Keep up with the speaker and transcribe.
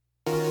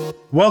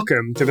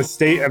Welcome to the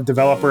State of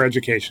Developer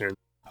Education,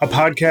 a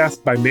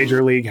podcast by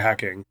Major League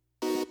Hacking.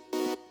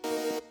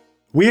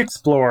 We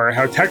explore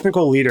how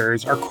technical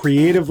leaders are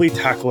creatively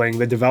tackling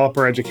the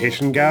developer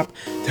education gap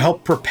to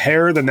help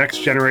prepare the next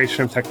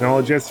generation of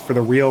technologists for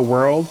the real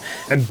world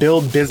and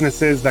build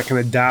businesses that can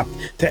adapt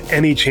to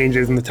any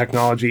changes in the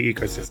technology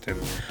ecosystem.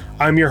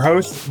 I'm your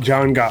host,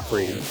 John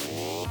Gottfried.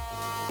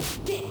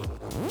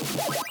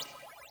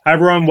 Hi,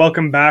 everyone.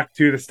 Welcome back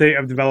to the State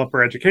of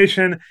Developer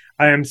Education.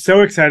 I am so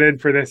excited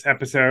for this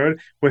episode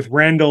with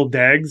Randall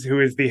Degges,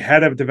 who is the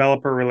head of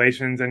developer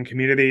relations and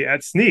community at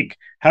Snyk.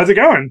 How's it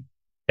going?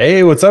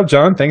 Hey, what's up,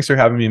 John? Thanks for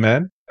having me,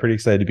 man. Pretty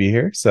excited to be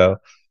here. So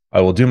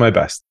I will do my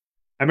best.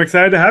 I'm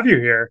excited to have you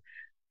here.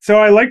 So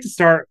I like to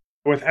start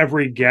with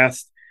every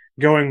guest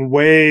going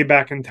way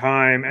back in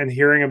time and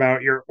hearing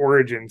about your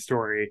origin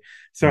story.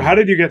 So how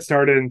did you get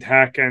started in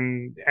tech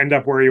and end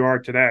up where you are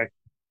today?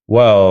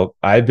 Well,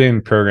 I've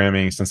been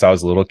programming since I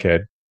was a little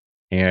kid,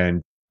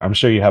 and I'm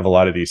sure you have a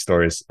lot of these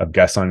stories of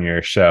guests on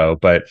your show.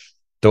 But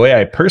the way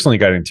I personally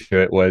got into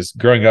it was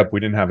growing up, we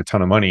didn't have a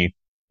ton of money.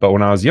 But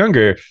when I was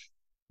younger,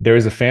 there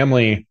was a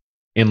family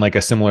in like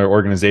a similar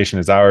organization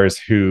as ours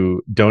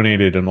who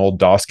donated an old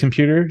DOS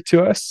computer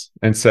to us.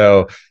 And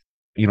so,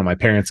 my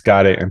parents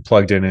got it and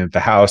plugged it in at the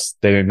house.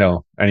 They didn't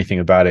know anything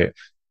about it.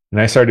 And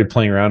I started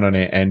playing around on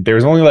it. And there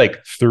was only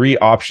like 3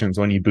 options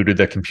when you booted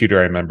the computer.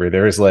 I remember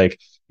there was like,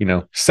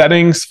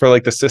 settings for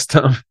like the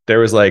system. There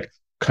was like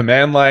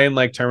command line,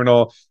 like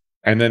terminal.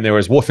 And then there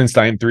was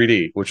Wolfenstein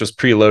 3D, which was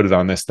preloaded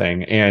on this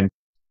thing. And,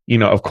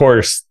 of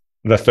course,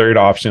 the third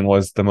option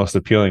was the most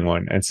appealing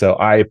one. And so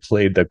I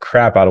played the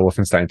crap out of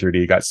Wolfenstein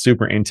 3D, got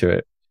super into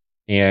it,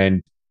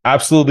 and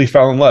absolutely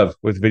fell in love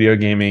with video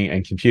gaming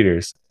and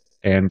computers.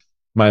 And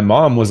my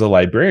mom was a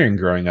librarian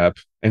growing up.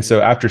 And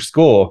so after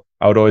school,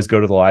 I would always go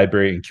to the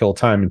library and kill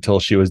time until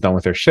she was done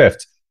with her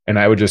shift. And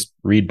I would just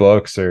read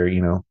books or,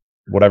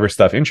 whatever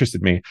stuff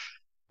interested me.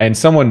 And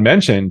someone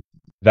mentioned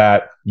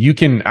that you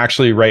can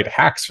actually write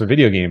hacks for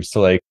video games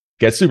to like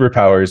get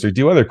superpowers or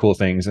do other cool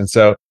things. And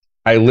so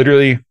I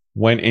literally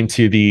went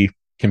into the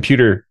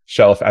computer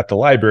shelf at the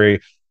library,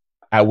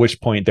 at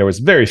which point there was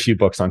very few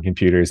books on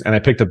computers. And I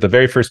picked up the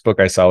very first book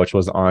I saw, which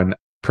was on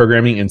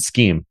programming in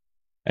Scheme.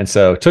 And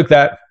so took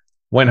that,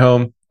 went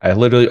home. I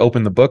literally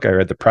opened the book. I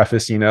read the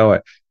preface, I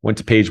went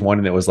to page 1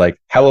 and it was like,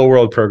 Hello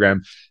World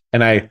program.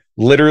 And I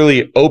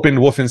literally opened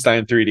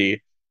Wolfenstein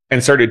 3D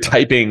and started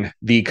typing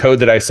the code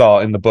that I saw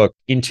in the book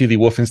into the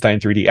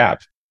Wolfenstein 3D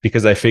app,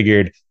 because I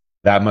figured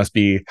that must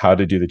be how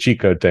to do the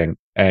cheat code thing.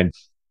 And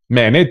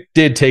man, it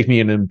did take me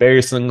an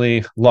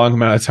embarrassingly long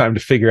amount of time to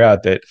figure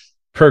out that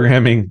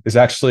programming is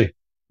actually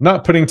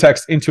not putting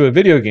text into a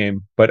video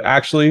game, but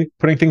actually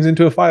putting things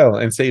into a file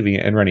and saving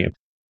it and running it.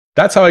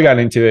 That's how I got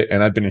into it.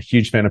 And I've been a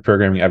huge fan of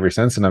programming ever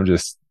since. And I'm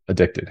just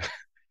addicted.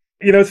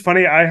 It's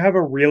funny. I have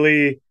a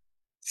really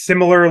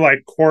similar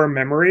like core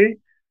memory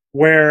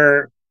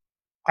where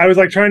I was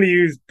like trying to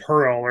use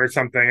Perl or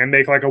something and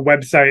make like a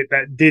website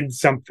that did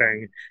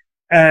something.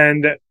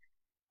 And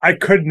I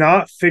could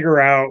not figure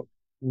out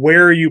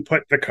where you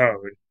put the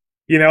code.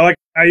 Like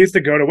I used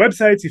to go to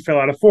websites, you fill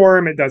out a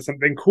form, it does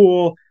something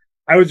cool.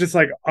 I was just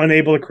like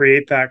unable to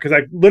create that because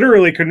I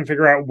literally couldn't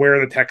figure out where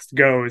the text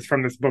goes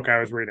from this book I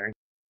was reading.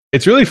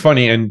 It's really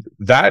funny. And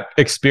that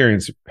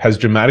experience has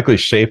dramatically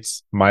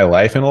shaped my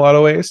life in a lot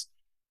of ways,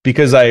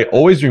 because I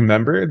always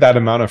remember that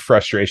amount of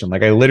frustration.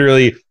 Like I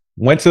literally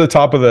went to the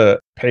top of the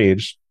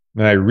page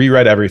and I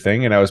reread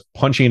everything and I was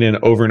punching in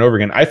over and over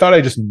again. I thought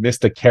I just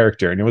missed a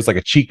character and it was like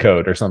a cheat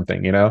code or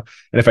something, and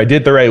if I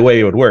did the right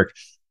way, it would work.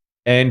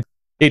 And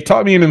it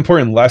taught me an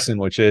important lesson,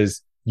 which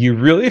is you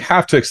really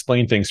have to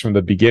explain things from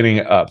the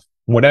beginning up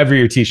whenever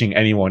you're teaching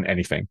anyone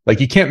anything. Like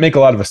you can't make a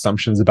lot of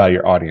assumptions about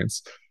your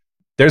audience.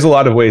 There's a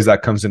lot of ways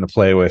that comes into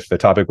play with the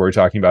topic we're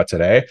talking about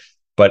today.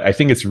 But I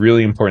think it's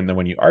really important that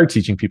when you are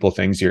teaching people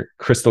things, you're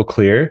crystal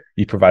clear.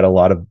 You provide a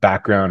lot of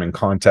background and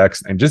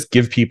context and just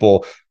give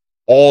people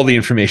all the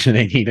information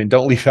they need and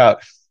don't leave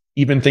out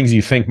even things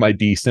you think might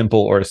be simple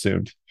or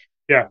assumed.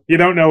 Yeah, you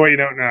don't know what you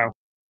don't know.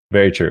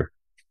 Very true.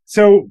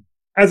 So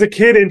as a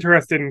kid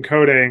interested in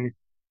coding,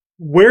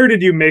 where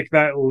did you make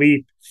that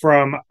leap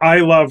from I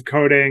love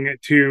coding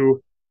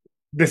to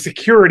the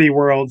security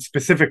world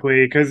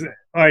specifically? Because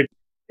like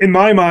in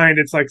my mind,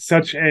 it's like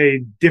such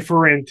a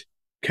different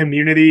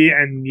community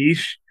and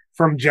niche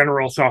from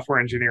general software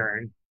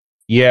engineering.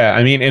 Yeah,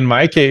 I mean, in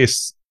my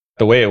case,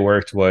 the way it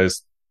worked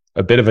was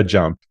a bit of a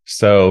jump.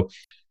 So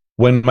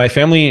when my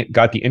family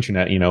got the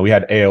internet, we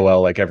had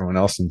AOL like everyone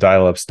else and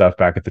dial-up stuff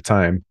back at the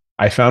time.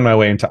 I found my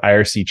way into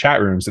IRC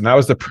chat rooms, and that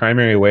was the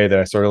primary way that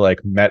I sort of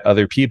like met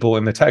other people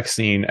in the tech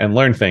scene and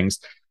learned things.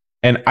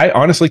 And I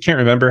honestly can't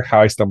remember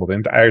how I stumbled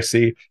into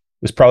IRC. It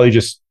was probably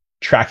just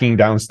tracking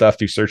down stuff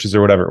through searches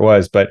or whatever it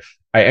was, but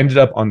I ended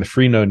up on the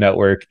Freenode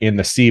network in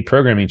the C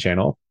programming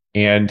channel.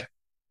 And,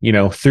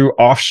 through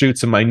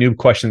offshoots of my noob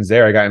questions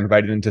there, I got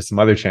invited into some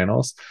other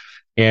channels.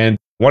 And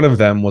one of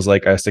them was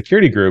like a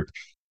security group.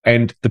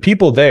 And the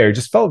people there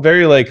just felt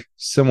very like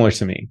similar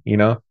to me.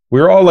 We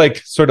were all like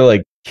sort of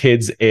like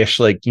kids-ish,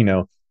 like,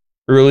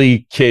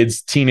 early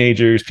kids,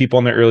 teenagers, people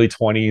in their early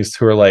 20s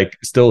who are like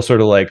still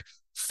sort of like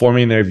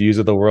forming their views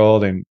of the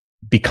world and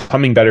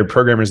becoming better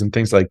programmers and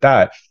things like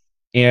that.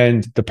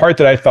 And the part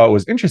that I thought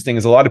was interesting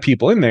is a lot of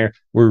people in there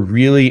were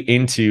really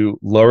into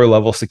lower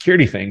level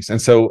security things.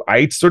 And so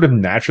I sort of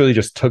naturally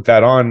just took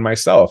that on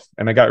myself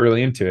and I got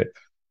really into it.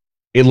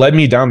 It led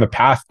me down the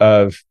path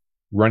of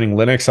running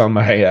Linux on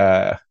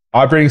my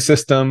operating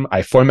system.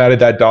 I formatted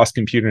that DOS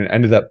computer and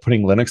ended up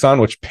putting Linux on,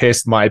 which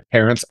pissed my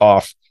parents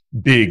off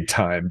big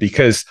time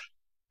because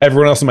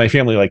everyone else in my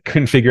family like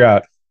couldn't figure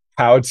out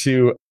how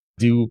to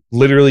do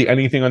literally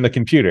anything on the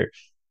computer.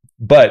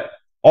 But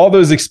all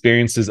those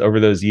experiences over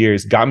those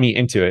years got me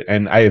into it.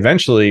 And I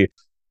eventually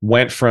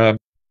went from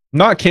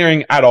not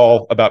caring at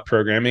all about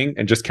programming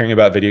and just caring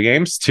about video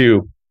games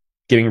to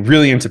getting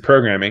really into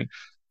programming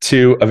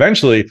to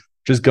eventually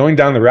just going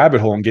down the rabbit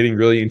hole and getting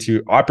really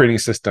into operating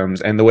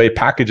systems and the way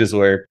packages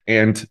work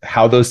and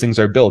how those things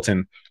are built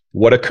and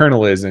what a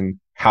kernel is and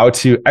how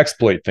to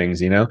exploit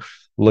things, you know,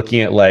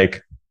 looking at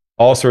like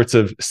all sorts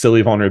of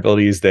silly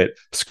vulnerabilities that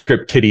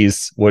script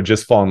kiddies would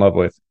just fall in love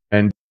with.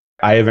 And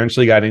I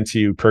eventually got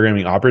into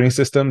programming operating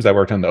systems. I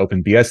worked on the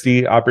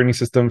OpenBSD operating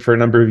system for a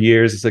number of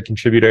years as a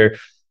contributor.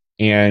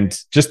 And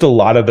just a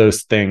lot of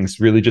those things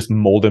really just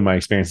molded my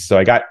experiences. So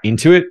I got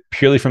into it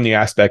purely from the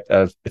aspect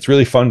of it's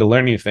really fun to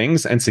learn new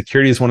things. And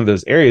security is one of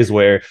those areas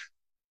where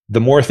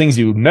the more things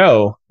you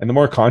know and the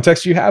more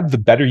context you have, the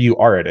better you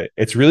are at it.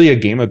 It's really a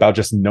game about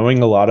just knowing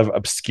a lot of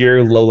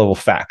obscure low-level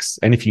facts.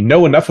 And if you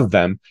know enough of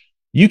them,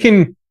 you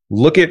can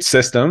look at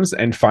systems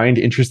and find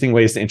interesting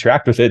ways to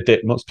interact with it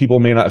that most people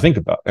may not think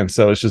about. And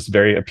so it's just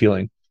very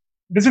appealing.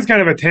 This is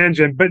kind of a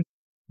tangent, but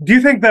do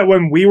you think that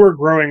when we were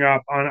growing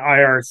up on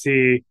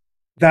IRC,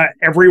 that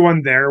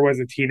everyone there was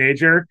a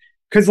teenager?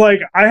 Because like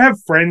I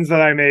have friends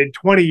that I made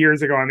 20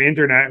 years ago on the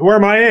internet who are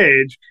my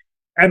age,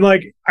 and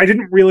like I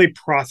didn't really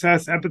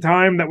process at the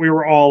time that we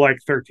were all like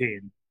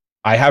 13.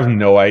 I have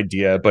no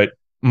idea, but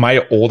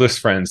my oldest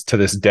friends to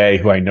this day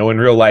who I know in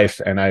real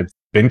life and I've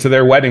been to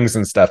their weddings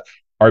and stuff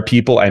are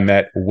people I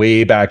met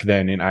way back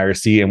then in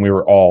IRC, and we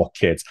were all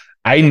kids.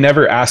 I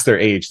never asked their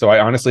age, so I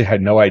honestly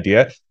had no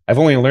idea. I've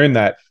only learned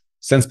that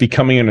since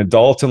becoming an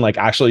adult and like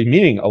actually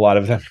meeting a lot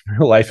of them in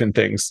real life and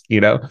things,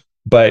 you know?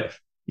 But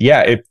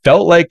yeah, it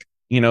felt like,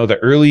 you know, the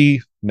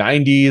early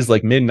 90s,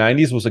 like mid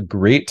 90s was a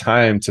great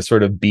time to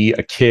sort of be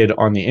a kid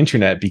on the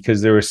internet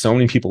because there were so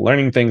many people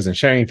learning things and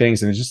sharing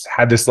things. And it just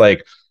had this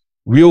like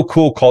real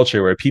cool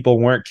culture where people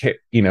weren't,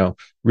 you know,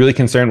 really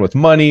concerned with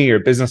money or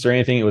business or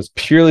anything. It was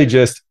purely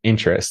just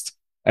interest.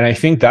 And I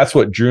think that's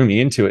what drew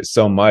me into it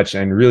so much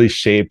and really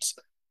shaped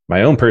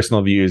my own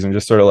personal views and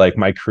just sort of like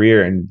my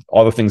career and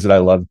all the things that I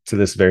love to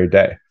this very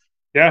day.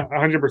 Yeah,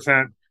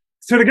 100%.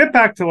 So to get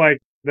back to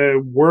like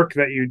the work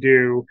that you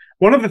do,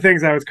 one of the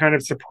things I was kind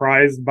of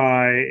surprised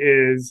by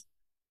is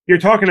you're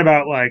talking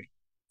about like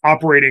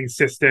operating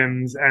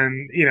systems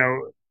and, you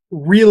know,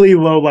 really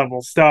low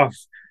level stuff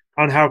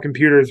on how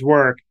computers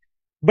work,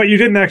 but you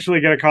didn't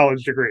actually get a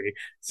college degree.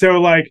 So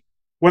like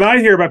when I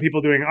hear about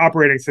people doing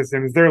operating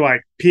systems, they're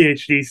like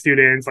PhD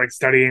students, like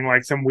studying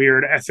like some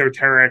weird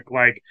esoteric,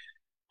 like,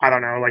 I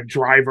don't know, like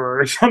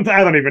driver or something.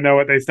 I don't even know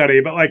what they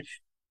study, but like,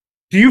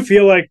 do you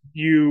feel like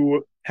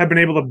you have been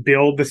able to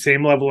build the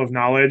same level of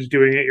knowledge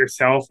doing it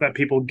yourself that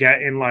people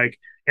get in like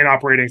an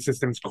operating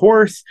systems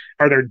course?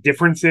 Are there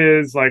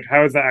differences? Like,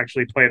 how has that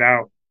actually played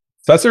out?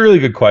 So that's a really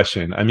good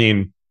question. I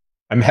mean,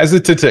 I'm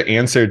hesitant to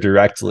answer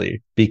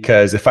directly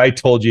because if I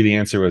told you the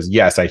answer was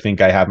yes, I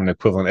think I have an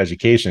equivalent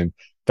education,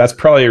 that's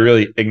probably a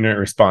really ignorant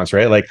response,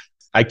 right? Like,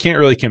 I can't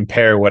really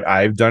compare what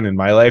I've done in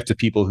my life to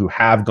people who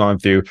have gone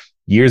through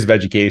years of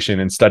education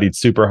and studied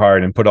super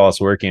hard and put all this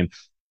work in.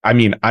 I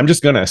mean, I'm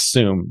just going to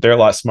assume they're a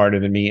lot smarter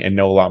than me and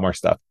know a lot more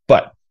stuff.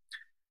 But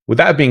with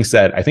that being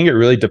said, I think it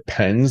really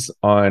depends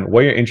on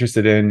what you're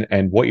interested in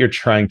and what you're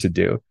trying to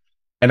do.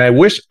 And I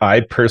wish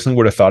I personally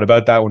would have thought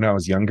about that when I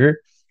was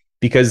younger,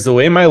 because the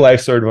way my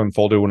life sort of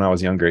unfolded when I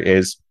was younger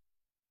is,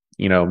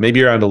 you know,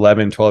 maybe around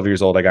 11, 12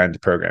 years old, I got into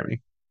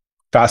programming.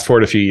 Fast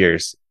forward a few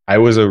years, I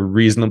was a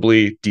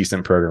reasonably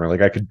decent programmer.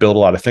 Like I could build a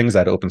lot of things. I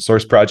had open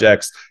source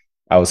projects.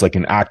 I was like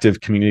an active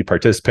community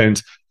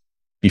participant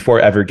before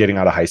ever getting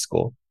out of high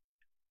school.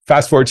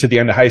 Fast forward to the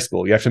end of high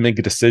school, you have to make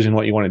a decision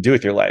what you want to do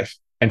with your life.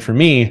 And for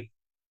me,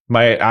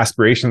 my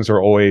aspirations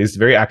were always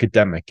very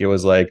academic. It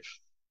was like,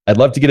 I'd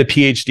love to get a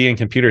PhD in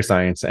computer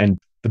science and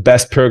the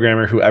best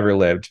programmer who ever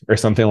lived or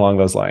something along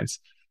those lines.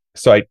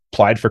 So I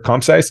applied for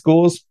comp sci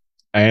schools.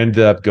 I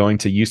ended up going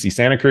to UC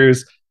Santa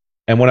Cruz.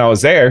 And when I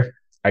was there,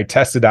 I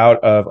tested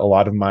out of a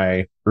lot of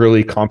my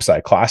early comp sci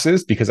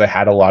classes because I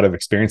had a lot of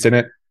experience in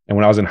it. And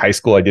when I was in high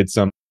school, I did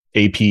some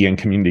AP and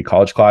community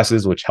college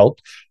classes, which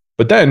helped.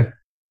 But then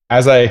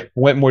as I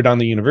went more down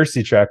the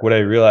university track, what I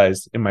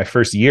realized in my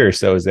first year or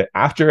so is that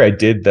after I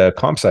did the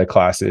comp sci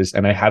classes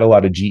and I had a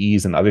lot of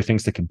GEs and other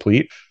things to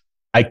complete,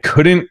 I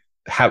couldn't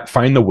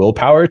find the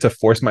willpower to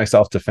force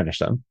myself to finish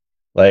them.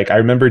 Like I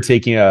remember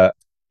taking a,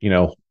 you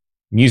know,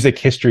 music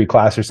history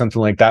class or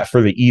something like that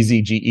for the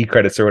easy GE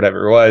credits or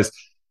whatever it was.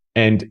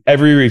 And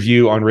every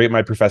review on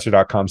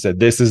ratemyprofessor.com said,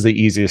 this is the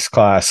easiest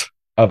class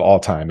of all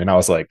time. And I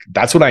was like,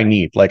 that's what I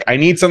need. Like, I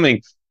need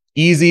something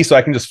easy so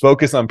I can just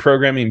focus on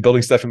programming and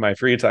building stuff in my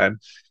free time.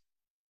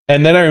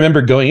 And then I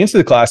remember going into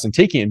the class and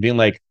taking it and being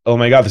like, oh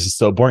my God, this is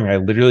so boring. I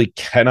literally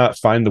cannot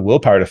find the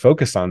willpower to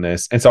focus on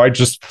this. And so I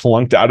just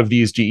flunked out of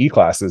these GE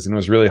classes, and it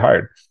was really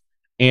hard.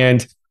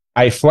 And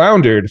I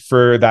floundered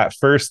for that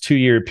first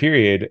 2-year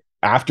period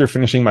after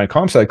finishing my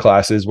comp sci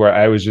classes, where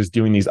I was just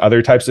doing these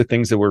other types of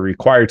things that were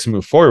required to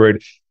move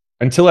forward,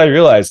 until I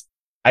realized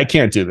I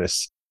can't do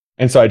this.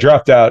 And so I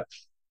dropped out.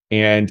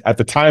 And at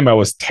the time I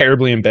was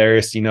terribly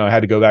embarrassed. I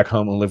had to go back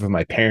home and live with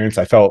my parents.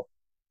 I felt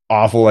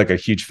awful, like a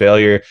huge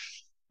failure.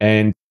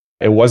 And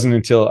it wasn't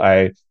until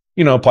I,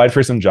 applied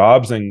for some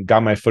jobs and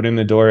got my foot in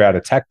the door at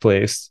a tech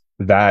place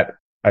that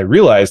I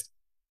realized,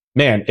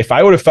 man, if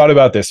I would have thought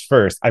about this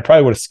first, I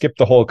probably would have skipped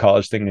the whole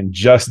college thing and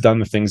just done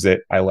the things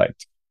that I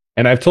liked.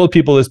 And I've told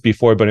people this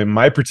before, but in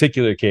my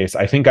particular case,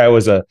 I think I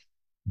was a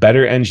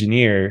better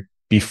engineer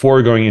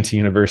before going into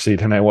university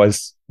than I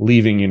was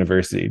leaving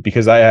university,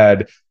 because I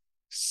had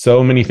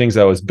so many things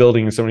I was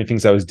building and so many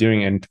things I was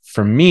doing. And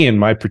for me, in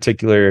my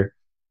particular,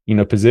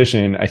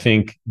 position, I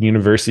think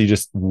university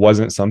just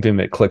wasn't something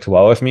that clicked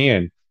well with me,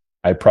 and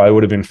I probably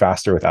would have been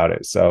faster without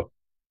it. So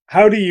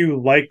how do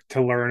you like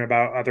to learn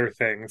about other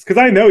things? Because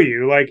I know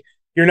you, like,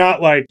 you're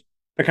not like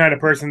the kind of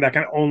person that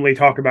can only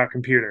talk about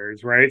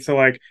computers, right? So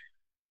like,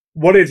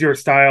 what is your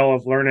style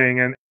of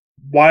learning, and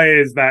why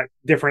is that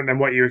different than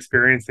what you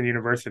experienced in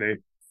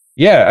university?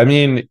 Yeah, I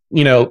mean,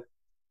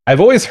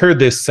 I've always heard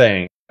this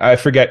saying, I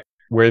forget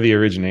where the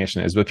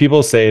origination is, but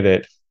people say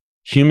that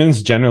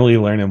humans generally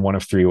learn in one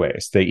of 3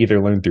 ways. They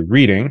either learn through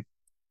reading,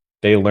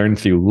 they learn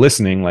through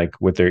listening, like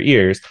with their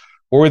ears,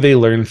 or they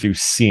learn through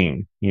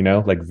seeing,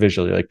 like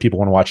visually, like people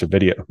want to watch a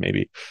video,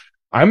 maybe.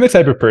 I'm the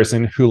type of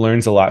person who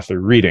learns a lot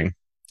through reading.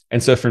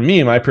 And so for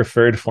me, my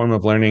preferred form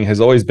of learning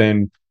has always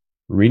been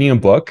reading a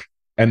book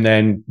and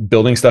then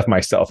building stuff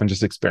myself and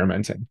just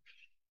experimenting.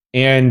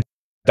 And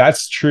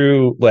that's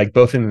true, like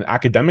both in an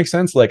academic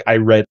sense, like I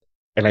read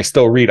and I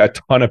still read a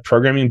ton of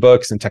programming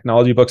books and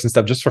technology books and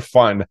stuff just for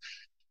fun.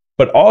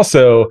 But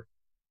also,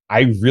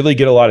 I really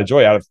get a lot of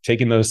joy out of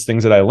taking those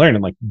things that I learned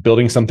and like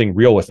building something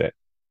real with it.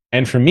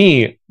 And for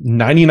me,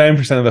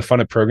 99% of the fun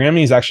of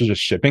programming is actually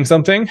just shipping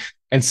something.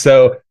 And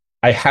so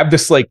I have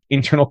this like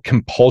internal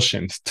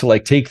compulsion to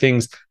like take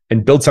things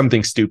and build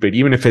something stupid,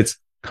 even if it's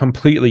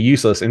completely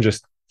useless, and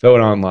just throw it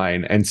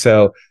online. And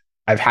so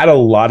I've had a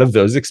lot of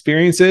those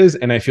experiences,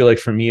 and I feel like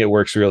for me, it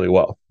works really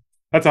well.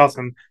 That's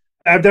awesome.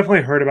 I've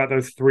definitely heard about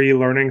those 3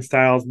 learning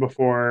styles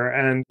before,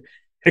 and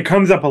it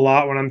comes up a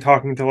lot when I'm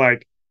talking to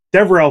like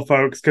DevRel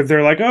folks, because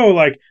they're like, oh,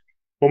 like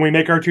when we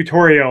make our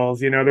tutorials,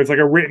 there's like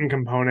a written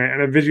component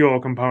and a visual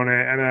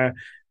component and a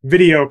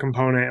video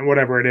component and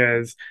whatever it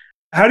is.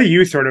 How do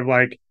you sort of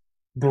like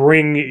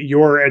bring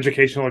your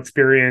educational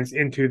experience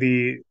into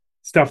the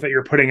stuff that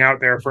you're putting out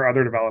there for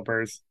other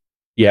developers?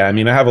 Yeah, I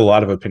mean, I have a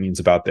lot of opinions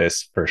about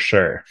this for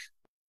sure.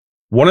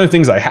 One of the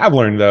things I have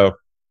learned though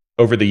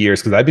over the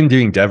years, because I've been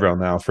doing DevRel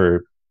now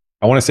for,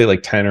 I want to say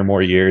like 10 or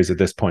more years at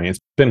this point. It's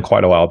been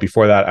quite a while.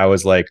 Before that, I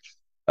was like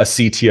a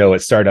CTO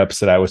at startups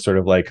that I was sort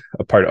of like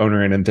a part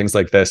owner in and things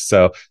like this.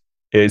 So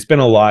it's been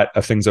a lot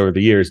of things over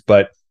the years.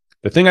 But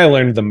the thing I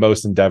learned the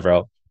most in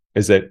DevRel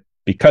is that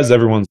because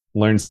everyone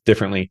learns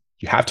differently,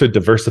 you have to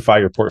diversify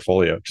your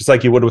portfolio, just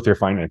like you would with your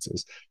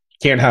finances. You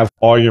can't have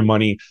all your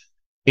money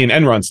in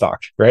Enron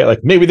stock, right? Like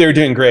maybe they were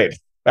doing great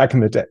back in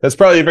the day. That's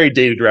probably a very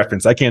dated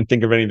reference. I can't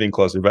think of anything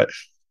closer, but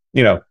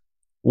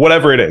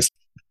whatever it is,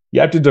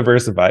 you have to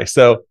diversify.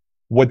 So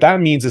what that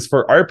means is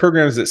for our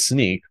programs at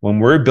Snyk, when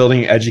we're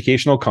building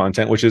educational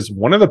content, which is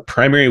one of the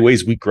primary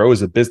ways we grow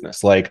as a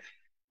business, like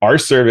our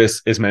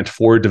service is meant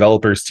for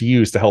developers to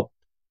use to help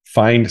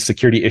find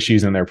security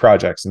issues in their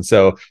projects. And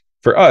so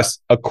for us,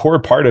 a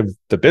core part of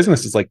the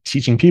business is like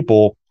teaching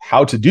people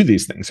how to do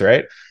these things,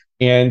 right?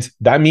 And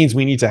that means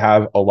we need to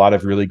have a lot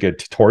of really good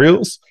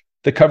tutorials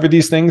that cover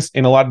these things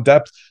in a lot of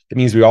depth. It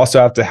means we also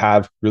have to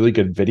have really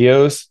good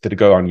videos that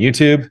go on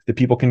YouTube that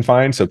people can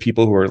find. So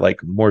people who are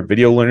like more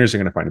video learners are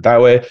going to find it that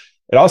way.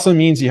 It also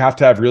means you have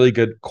to have really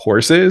good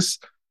courses,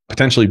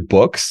 potentially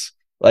books.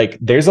 Like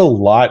there's a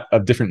lot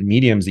of different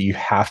mediums that you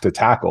have to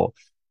tackle.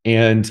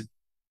 And,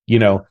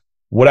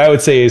 what I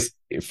would say is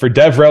for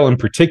DevRel in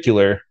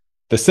particular,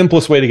 the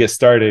simplest way to get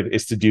started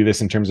is to do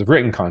this in terms of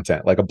written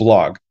content, like a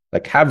blog.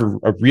 Like have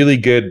a really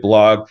good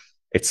blog.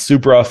 It's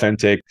super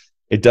authentic.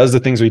 It does the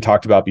things we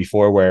talked about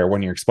before, where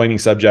when you're explaining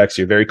subjects,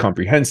 you're very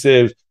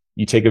comprehensive.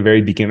 You take a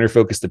very beginner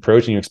focused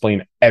approach and you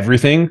explain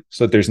everything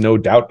so that there's no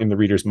doubt in the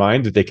reader's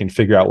mind that they can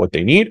figure out what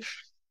they need.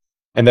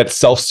 And that's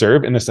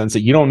self-serve in the sense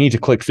that you don't need to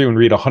click through and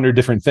read 100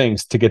 different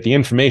things to get the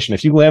information.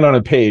 If you land on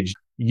a page,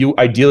 you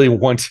ideally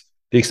want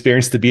the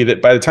experience to be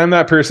that by the time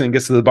that person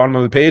gets to the bottom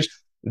of the page,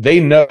 they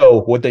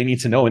know what they need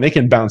to know and they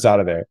can bounce out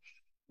of there.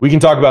 We can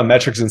talk about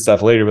metrics and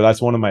stuff later, but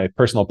that's one of my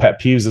personal pet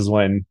peeves is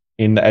when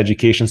in the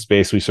education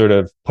space, we sort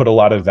of put a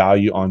lot of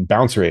value on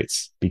bounce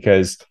rates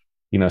because,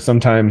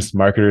 sometimes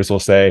marketers will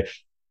say,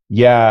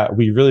 yeah,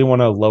 we really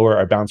want to lower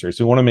our bounce rates.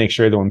 We want to make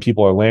sure that when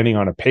people are landing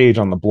on a page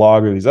on the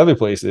blog or these other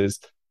places,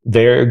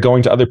 they're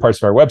going to other parts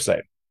of our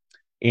website.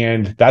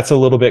 And that's a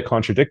little bit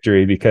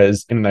contradictory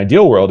because in an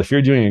ideal world, if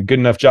you're doing a good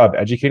enough job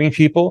educating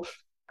people,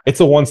 it's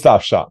a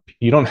one-stop shop.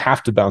 You don't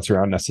have to bounce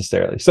around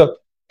necessarily. So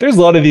there's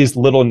a lot of these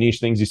little niche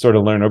things you sort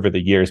of learn over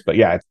the years, but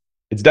yeah,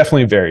 it's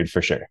definitely varied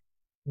for sure.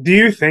 Do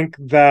you think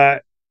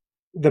that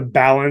the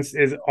balance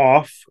is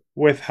off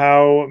with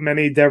how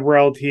many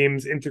DevRel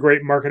teams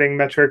integrate marketing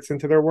metrics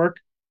into their work?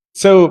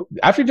 So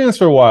after doing this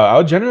for a while, I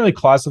would generally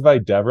classify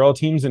DevRel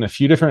teams in a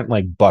few different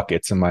like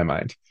buckets in my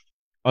mind.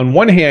 On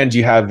one hand,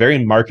 you have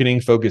very marketing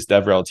focused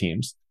DevRel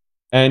teams.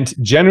 And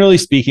generally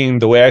speaking,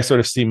 the way I sort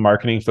of see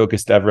marketing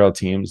focused DevRel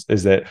teams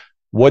is that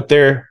what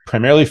they're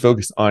primarily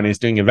focused on is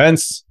doing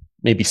events,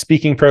 maybe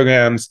speaking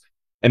programs,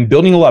 and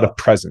building a lot of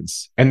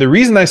presence. And the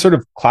reason I sort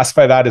of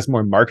classify that as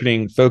more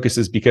marketing focus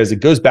is because it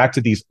goes back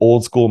to these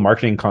old school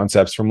marketing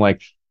concepts from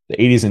like the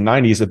 80s and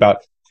 90s about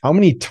how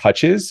many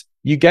touches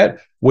you get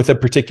with a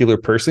particular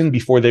person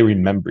before they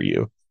remember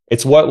you.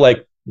 It's what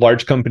like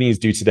large companies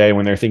do today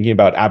when they're thinking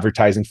about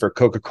advertising for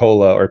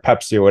Coca-Cola or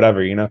Pepsi or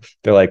whatever, you know,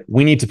 they're like,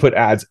 we need to put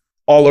ads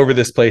all over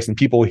this place and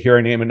people will hear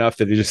our name enough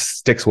that it just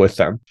sticks with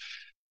them.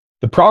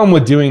 The problem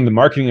with doing the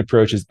marketing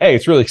approach is A,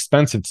 it's really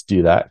expensive to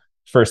do that,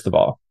 first of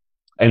all.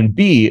 And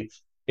B,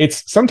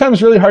 it's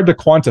sometimes really hard to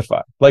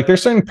quantify. Like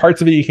there's certain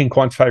parts of it you can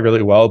quantify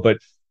really well, but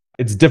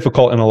it's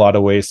difficult in a lot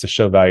of ways to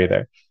show value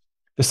there.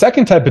 The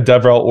second type of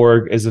DevRel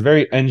org is a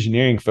very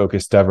engineering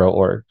focused DevRel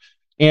org.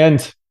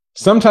 And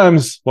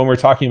sometimes when we're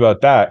talking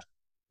about that,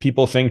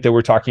 people think that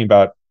we're talking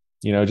about,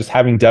 you know, just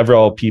having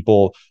DevRel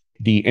people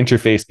the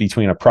interface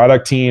between a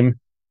product team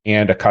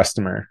and a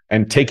customer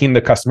and taking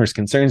the customer's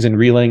concerns and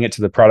relaying it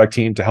to the product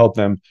team to help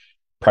them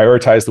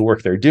prioritize the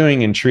work they're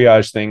doing and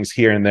triage things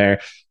here and there.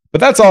 But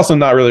that's also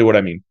not really what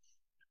I mean.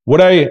 What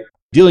I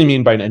ideally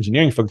mean by an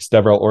engineering focused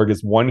DevRel org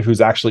is one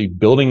who's actually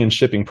building and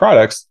shipping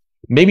products,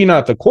 maybe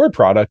not the core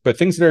product, but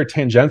things that are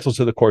tangential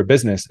to the core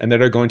business and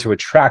that are going to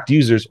attract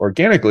users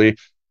organically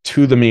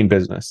to the main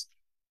business.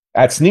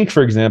 At Snyk,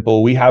 for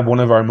example, we have one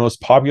of our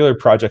most popular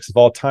projects of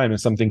all time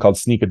is something called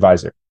Snyk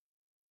Advisor.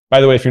 By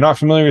the way, if you're not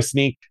familiar with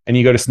Snyk and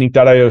you go to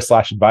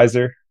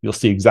snyk.io/advisor, you'll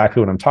see exactly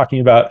what I'm talking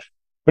about.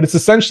 But it's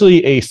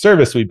essentially a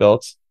service we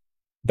built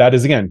that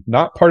is, again,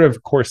 not part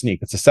of core Snyk.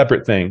 It's a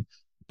separate thing.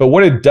 But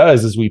what it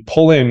does is we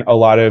pull in a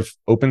lot of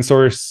open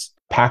source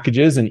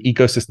packages and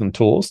ecosystem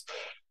tools.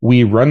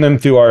 We run them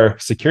through our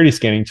security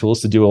scanning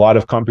tools to do a lot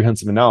of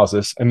comprehensive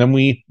analysis. And then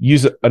we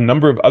use a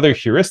number of other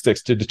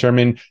heuristics to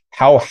determine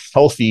how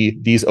healthy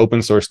these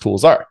open source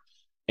tools are.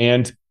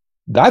 And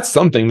that's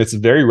something that's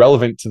very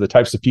relevant to the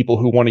types of people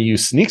who want to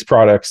use Snyk's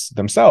products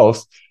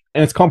themselves.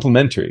 And it's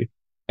complementary.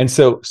 And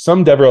so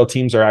some DevRel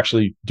teams are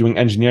actually doing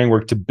engineering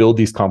work to build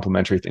these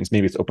complementary things.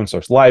 Maybe it's open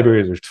source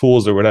libraries or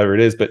tools or whatever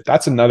it is, but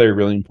that's another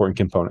really important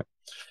component.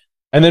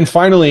 And then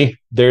finally,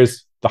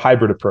 there's the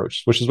hybrid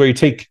approach, which is where you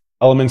take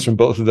elements from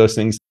both of those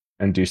things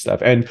and do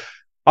stuff. And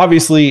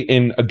obviously,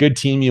 in a good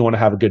team, you want to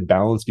have a good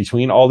balance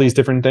between all these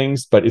different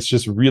things, but it's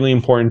just really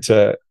important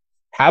to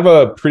have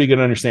a pretty good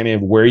understanding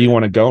of where you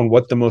want to go and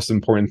what the most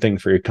important thing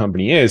for your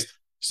company is.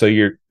 So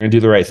you're going to do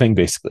the right thing,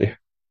 basically.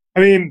 I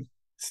mean,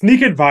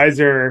 Snyk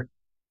Advisor,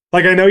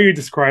 like I know you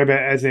describe it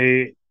as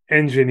a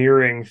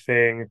engineering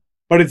thing,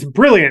 but it's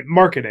brilliant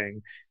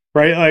marketing,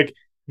 right? Like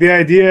the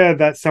idea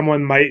that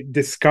someone might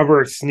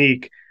discover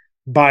Snyk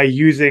by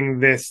using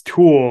this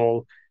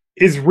tool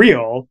is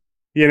real,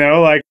 you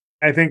know, like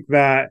I think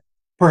that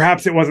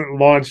perhaps it wasn't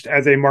launched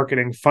as a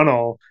marketing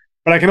funnel,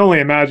 but I can only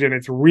imagine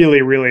it's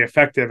really, really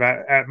effective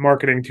at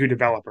marketing to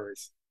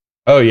developers.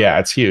 Oh, yeah,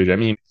 it's huge. I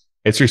mean,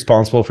 it's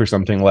responsible for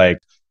something like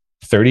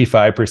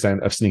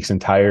 35% of Snyk's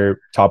entire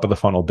top of the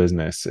funnel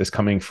business is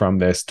coming from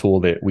this tool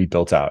that we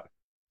built out.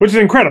 Which is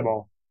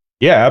incredible.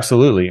 Yeah,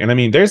 absolutely. And I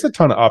mean, there's a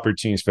ton of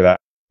opportunities for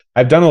that.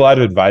 I've done a lot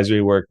of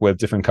advisory work with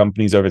different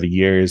companies over the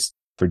years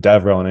for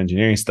DevRel and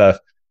engineering stuff.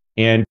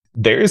 And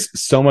there's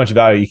so much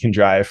value you can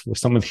drive with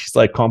some of these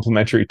like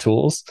complementary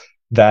tools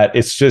that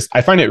it's just,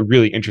 I find it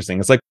really interesting.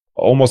 It's like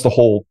almost a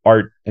whole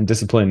art and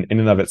discipline in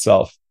and of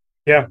itself.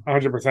 Yeah,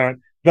 100%.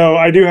 Though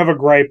I do have a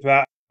gripe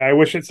that I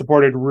wish it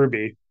supported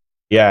Ruby.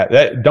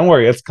 Yeah, don't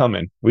worry, it's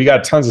coming. We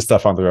got tons of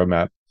stuff on the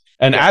roadmap.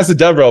 And as a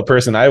DevRel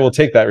person, I will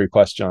take that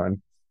request,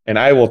 John, and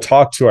I will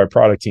talk to our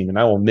product team and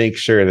I will make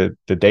sure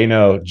that they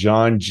know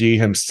John G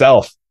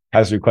himself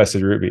has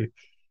requested Ruby.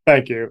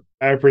 Thank you.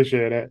 I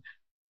appreciate it.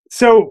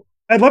 So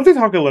I'd love to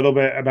talk a little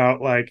bit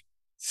about like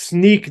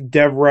Snyk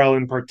DevRel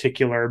in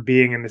particular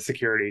being in the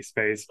security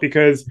space,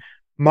 because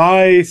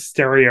my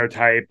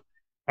stereotype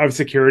of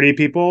security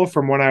people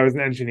from when I was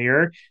an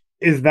engineer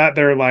is that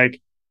they're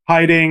like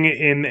hiding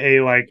in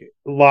a like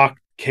locked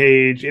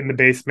cage in the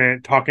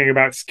basement talking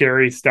about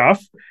scary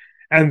stuff,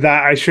 and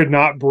that I should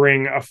not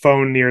bring a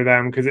phone near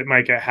them because it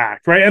might get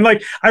hacked, right? And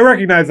like I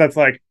recognize that's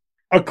like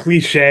a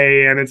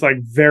cliche and it's like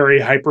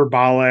very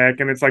hyperbolic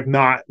and it's like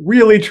not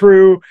really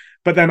true,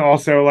 but then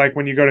also like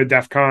when you go to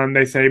DEF CON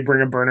they say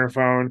bring a burner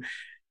phone,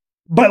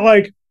 but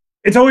like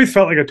it's always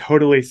felt like a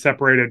totally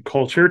separated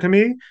culture to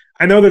me.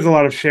 I know there's a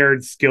lot of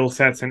shared skill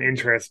sets and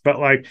interests, but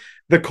like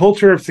the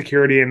culture of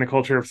security and the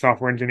culture of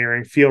software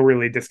engineering feel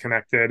really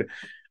disconnected.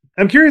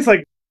 I'm curious,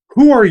 like,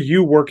 who are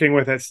you working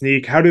with at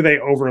Snyk? How do they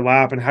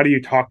overlap, and how do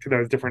you talk to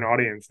those different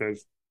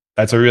audiences?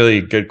 That's a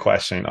really good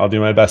question. I'll do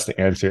my best to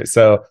answer it.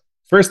 So,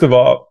 first of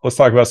all, let's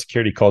talk about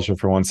security culture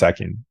for 1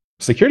 second.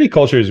 Security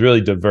culture is really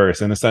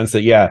diverse in the sense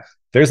that, yeah,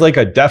 there's like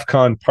a DEF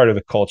CON part of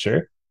the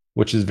culture,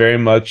 which is very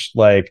much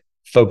like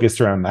focused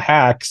around the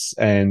hacks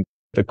and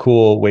the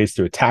cool ways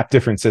to attack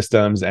different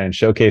systems and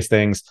showcase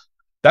things.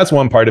 That's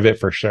one part of it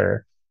for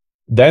sure.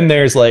 Then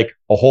there's like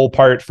a whole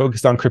part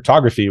focused on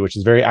cryptography, which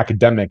is very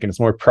academic and it's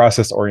more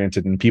process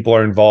oriented. And people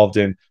are involved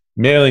in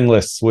mailing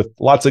lists with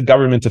lots of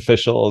government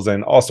officials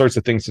and all sorts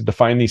of things to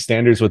define these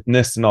standards with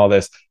NIST and all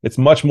this. It's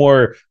much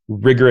more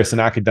rigorous and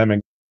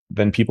academic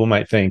than people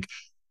might think.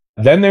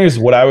 Then there's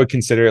what I would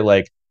consider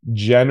like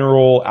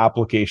general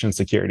application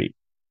security.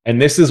 And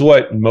this is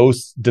what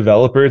most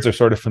developers are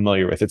sort of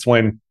familiar with. It's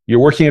when you're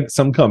working at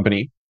some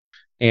company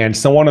and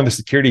someone on the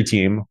security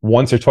team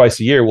once or twice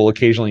a year will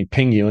occasionally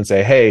ping you and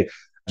say, "Hey,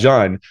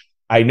 John,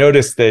 I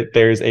noticed that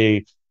there's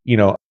a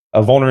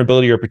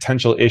vulnerability or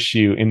potential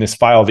issue in this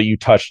file that you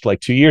touched like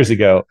 2 years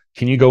ago.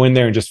 Can you go in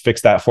there and just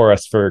fix that for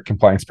us for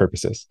compliance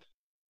purposes?"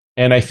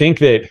 And I think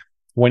that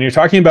when you're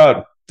talking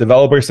about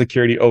developer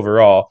security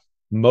overall,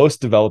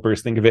 most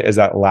developers think of it as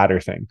that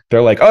latter thing.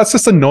 They're like, "Oh, it's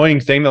just an annoying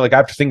thing that like I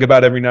have to think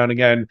about every now and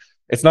again.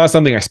 It's not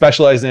something I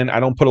specialize in. I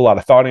don't put a lot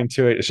of thought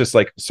into it. It's just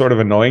like sort of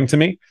annoying to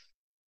me."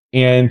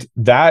 And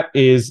that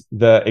is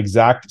the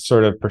exact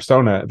sort of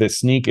persona that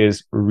Snyk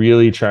is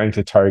really trying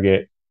to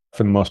target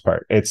for the most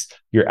part. It's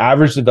your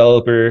average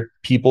developer,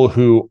 people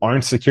who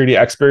aren't security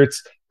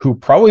experts, who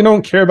probably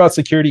don't care about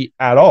security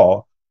at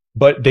all,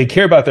 but they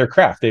care about their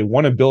craft. They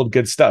want to build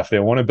good stuff. They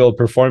want to build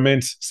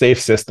performance,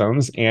 safe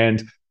systems,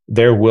 and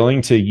they're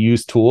willing to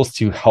use tools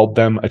to help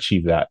them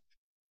achieve that.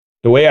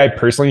 The way I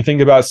personally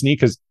think about Snyk,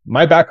 because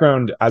my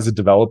background as a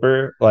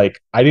developer, like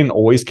I didn't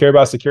always care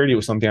about security. It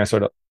was something I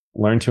sort of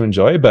learned to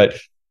enjoy. But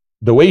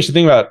the way you should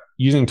think about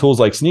using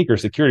tools like Snyk or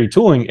security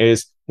tooling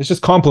is it's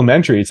just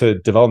complementary to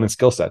development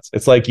skill sets.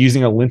 It's like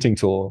using a linting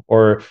tool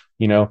or,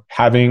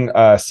 having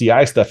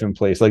CI stuff in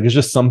place. Like it's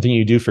just something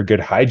you do for good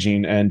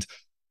hygiene. And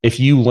if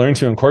you learn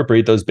to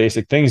incorporate those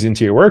basic things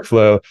into your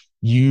workflow,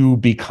 you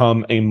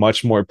become a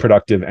much more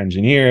productive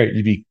engineer.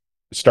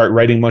 Start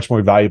writing much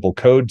more valuable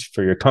code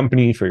for your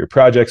company, for your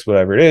projects,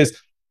 whatever it is.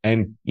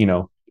 And,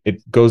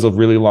 it goes a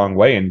really long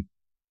way in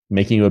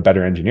making you a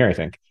better engineer, I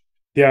think.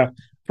 Yeah.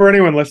 For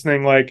anyone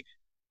listening, like,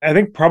 I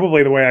think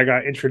probably the way I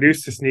got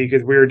introduced to Snyk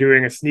is we were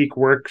doing a Snyk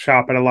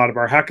workshop at a lot of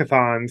our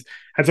hackathons.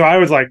 And so I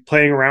was like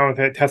playing around with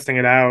it, testing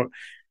it out.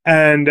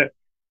 And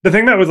the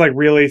thing that was like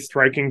really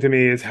striking to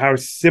me is how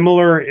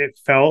similar it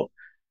felt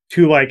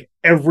to like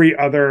every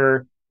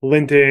other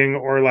linting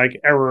or like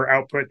error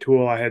output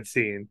tool I had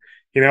seen.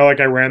 Like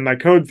I ran my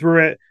code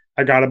through it.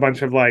 I got a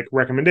bunch of like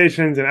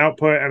recommendations and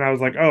output, and I was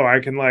like, oh, I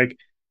can like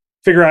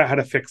figure out how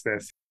to fix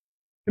this.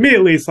 To me,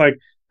 at least, like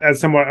as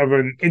somewhat of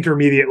an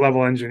intermediate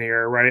level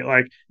engineer, right?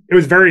 Like it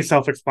was very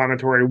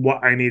self-explanatory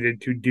what I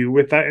needed to do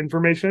with that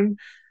information.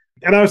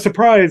 And I was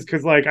surprised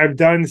because like I've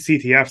done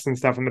CTFs and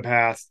stuff in the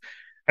past.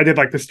 I did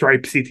like the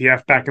Stripe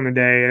CTF back in the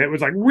day, and it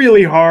was like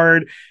really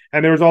hard.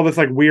 And there was all this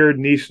like weird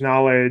niche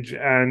knowledge.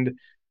 And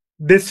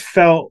this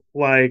felt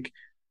like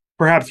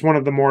perhaps one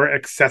of the more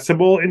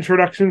accessible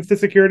introductions to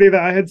security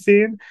that I had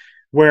seen,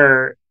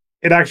 where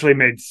it actually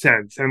made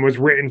sense and was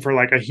written for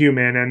like a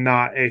human and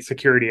not a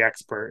security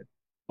expert.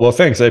 Well,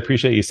 thanks. I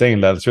appreciate you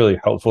saying that. It's really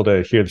helpful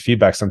to hear the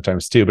feedback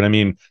sometimes too. But I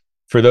mean,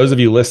 for those of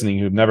you listening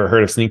who've never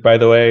heard of Snyk, by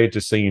the way,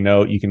 just so you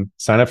know, you can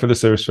sign up for the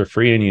service for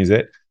free and use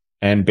it.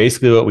 And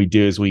basically what we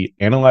do is we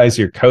analyze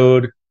your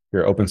code,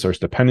 your open source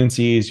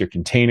dependencies, your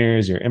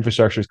containers, your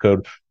infrastructure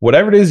code,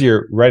 whatever it is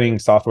you're writing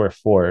software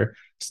for.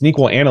 Snyk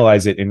will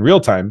analyze it in real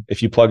time.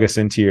 If you plug us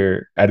into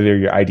your editor,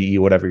 your IDE,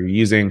 whatever you're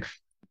using,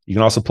 you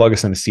can also plug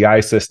us into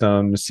CI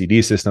systems,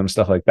 CD systems,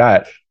 stuff like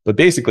that. But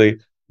basically,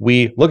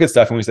 we look at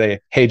stuff and we say,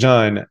 "Hey,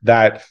 John,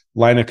 that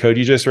line of code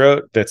you just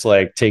wrote that's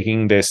like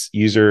taking this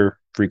user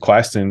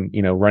request and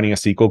running a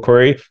SQL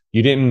query,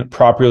 you didn't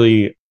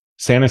properly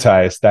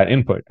sanitize that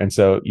input. And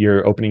so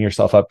you're opening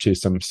yourself up to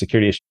some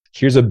security issues.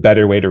 Here's a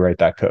better way to write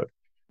that code."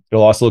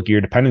 It'll also look at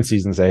your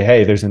dependencies and say,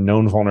 "Hey, there's a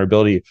known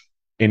vulnerability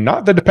in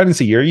not the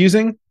dependency you're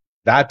using.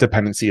 That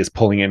dependency is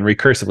pulling in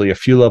recursively a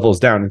few levels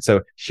down. And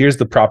so here's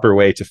the proper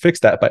way to fix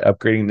that by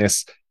upgrading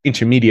this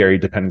intermediary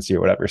dependency or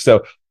whatever."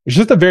 So it's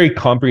just a very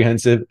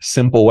comprehensive,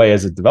 simple way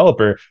as a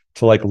developer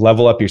to like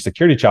level up your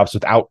security chops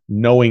without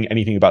knowing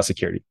anything about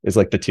security is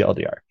like the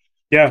TLDR.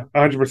 Yeah,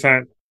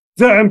 100%.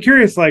 So I'm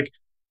curious, like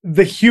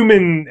the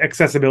human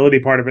accessibility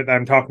part of it that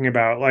I'm talking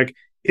about, like,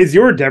 is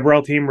your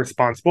DevRel team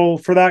responsible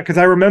for that? Because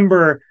I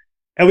remember,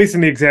 at least in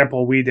the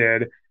example we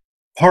did,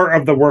 part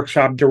of the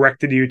workshop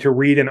directed you to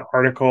read an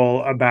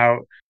article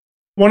about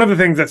one of the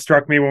things that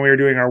struck me when we were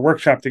doing our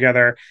workshop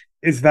together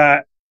is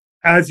that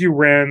as you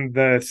ran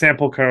the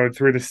sample code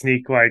through the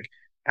Snyk like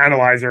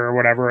analyzer or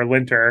whatever, or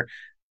linter,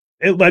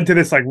 it led to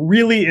this like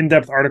really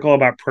in-depth article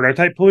about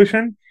prototype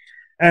pollution.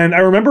 And I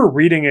remember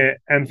reading it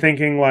and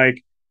thinking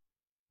like,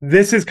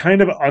 this is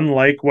kind of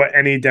unlike what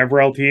any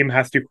DevRel team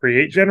has to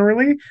create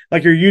generally.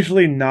 Like you're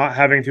usually not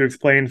having to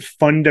explain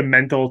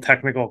fundamental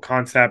technical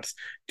concepts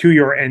to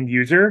your end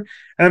user.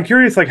 And I'm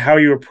curious like how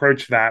you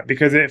approach that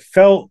because it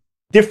felt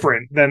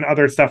different than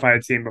other stuff I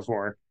had seen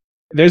before.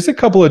 There's a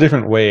couple of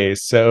different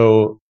ways.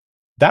 So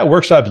that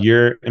workshop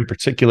you're in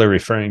particular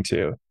referring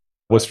to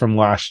was from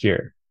last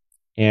year.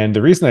 And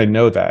the reason I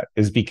know that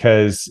is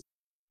because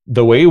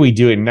the way we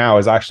do it now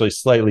is actually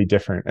slightly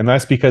different. And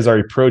that's because our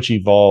approach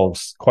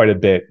evolves quite a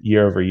bit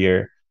year over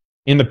year.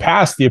 In the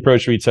past, the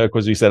approach we took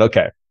was we said,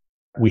 okay,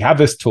 we have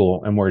this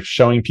tool and we're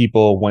showing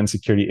people when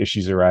security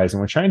issues arise, and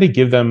we're trying to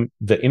give them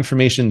the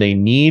information they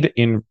need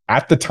in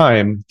at the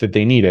time that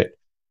they need it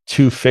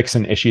to fix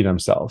an issue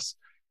themselves.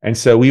 And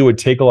so we would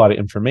take a lot of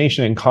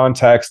information and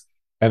context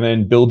and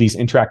then build these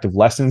interactive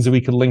lessons that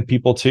we could link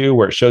people to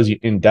where it shows you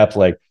in depth,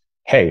 like,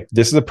 hey,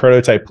 this is a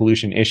prototype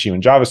pollution issue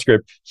in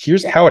JavaScript.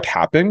 Here's how it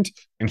happened.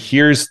 And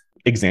here's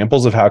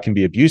examples of how it can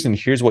be abused. And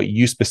here's what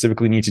you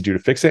specifically need to do to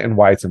fix it and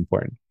why it's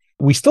important.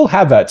 We still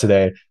have that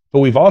today, but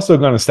we've also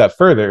gone a step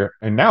further.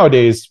 And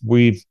nowadays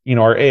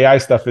our AI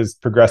stuff has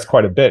progressed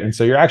quite a bit. And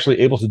so you're actually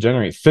able to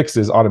generate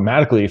fixes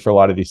automatically for a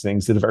lot of these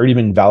things that have already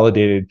been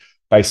validated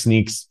by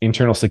Snyk's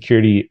internal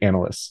security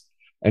analysts.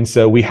 And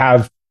so we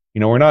have,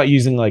 we're not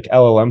using like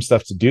LLM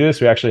stuff to do this.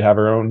 We actually have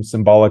our own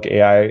symbolic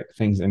AI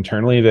things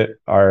internally that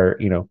are,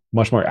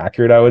 much more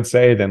accurate, I would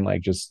say, than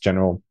like just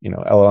general,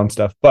 LLM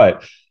stuff.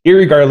 But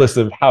irregardless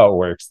of how it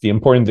works, the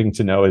important thing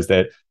to know is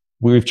that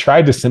we've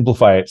tried to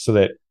simplify it so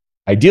that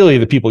ideally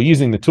the people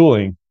using the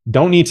tooling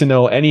don't need to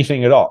know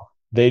anything at all.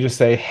 They just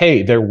say,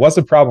 hey, there was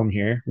a problem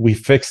here. We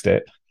fixed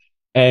it.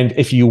 And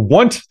if you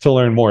want to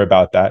learn more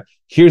about that,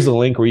 here's a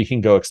link where you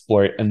can go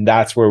explore it. And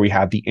that's where we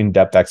have the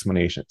in-depth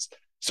explanations.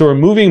 So we're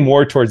moving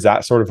more towards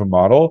that sort of a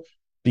model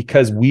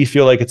because we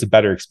feel like it's a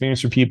better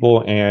experience for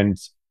people. And,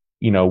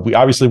 we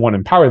obviously want to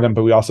empower them,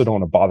 but we also don't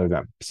want to bother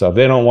them. So if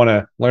they don't want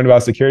to learn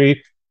about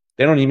security,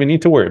 they don't even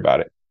need to worry about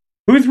it.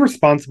 Who's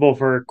responsible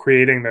for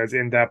creating those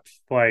in-depth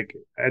like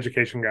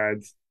education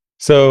guides?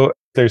 So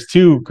there's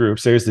two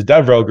groups. There's the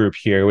DevRel group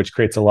here, which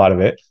creates a lot of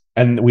it.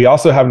 And we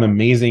also have an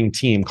amazing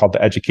team called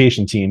the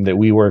education team that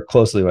we work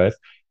closely with.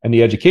 And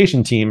the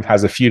education team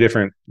has a few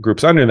different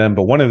groups under them,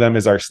 but one of them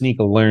is our Snyk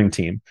Learn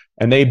team.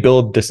 And they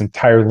build this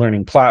entire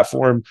learning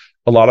platform,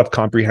 a lot of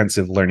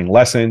comprehensive learning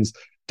lessons.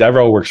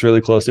 DevRel works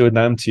really closely with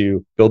them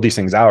to build these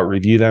things out,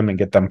 review them, and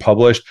get them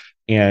published.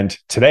 And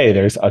today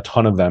there's a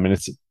ton of them, and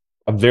it's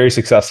a very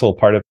successful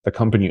part of the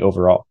company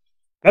overall.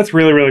 That's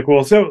really, really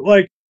cool. So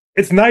like,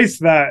 it's nice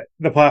that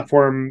the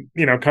platform,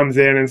 comes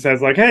in and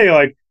says like, hey,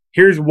 like,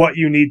 here's what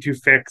you need to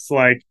fix.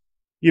 Like,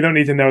 you don't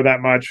need to know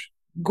that much.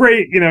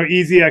 Great,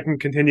 easy. I can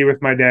continue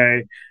with my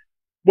day.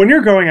 When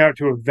you're going out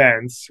to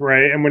events,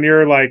 right? And when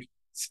you're like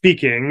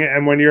speaking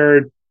and when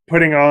you're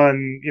putting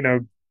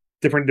on,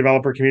 different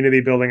developer community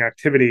building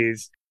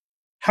activities,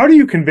 how do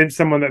you convince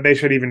someone that they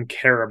should even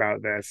care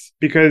about this?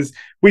 Because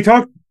we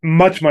talked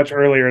much, much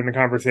earlier in the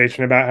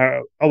conversation about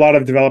how a lot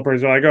of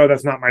developers are like, oh,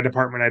 that's not my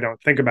department. I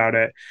don't think about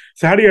it.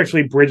 So how do you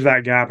actually bridge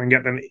that gap and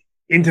get them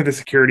into the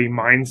security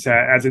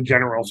mindset as a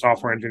general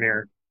software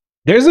engineer?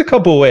 There's a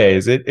couple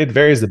ways. It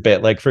varies a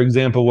bit. Like, for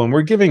example, when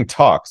we're giving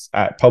talks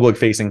at public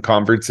facing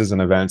conferences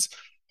and events,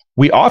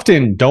 we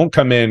often don't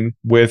come in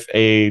with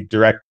a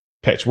direct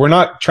pitch. We're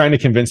not trying to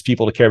convince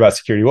people to care about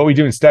security. What we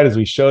do instead is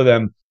we show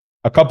them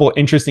a couple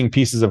interesting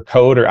pieces of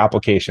code or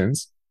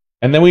applications,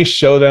 and then we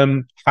show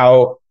them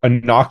how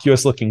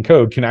innocuous looking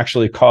code can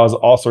actually cause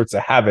all sorts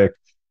of havoc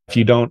if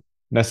you don't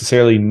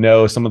necessarily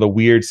know some of the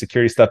weird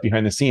security stuff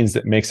behind the scenes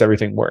that makes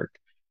everything work.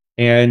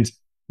 And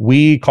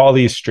we call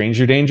these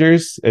stranger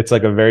dangers. It's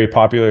like a very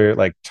popular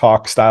like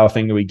talk style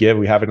thing that we give.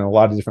 We have it in a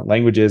lot of different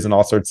languages and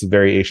all sorts of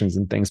variations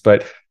and things,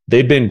 but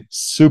they've been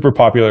super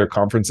popular at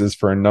conferences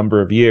for a number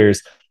of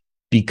years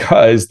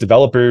because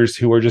developers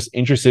who are just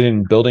interested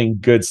in building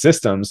good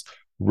systems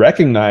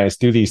recognize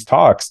through these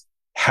talks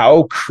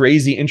how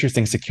crazy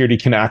interesting security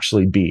can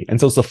actually be. And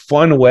so it's a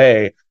fun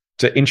way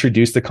to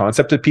introduce the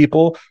concept to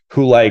people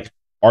who like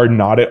are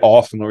not at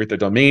all familiar with the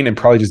domain and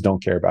probably just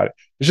don't care about it.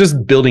 It's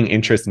just building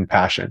interest and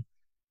passion.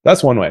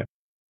 That's one way.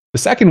 The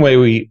second way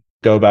we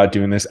go about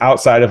doing this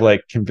outside of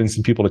like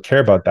convincing people to care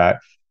about that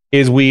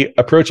is we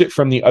approach it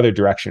from the other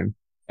direction.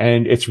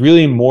 And it's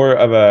really more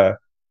of a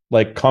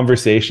like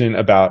conversation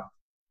about,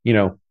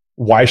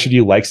 why should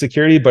you like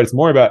security? But it's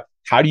more about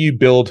how do you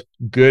build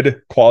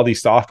good quality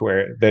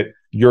software that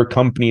your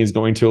company is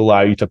going to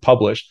allow you to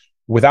publish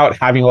without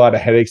having a lot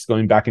of headaches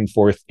going back and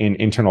forth in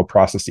internal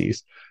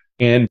processes.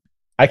 And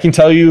I can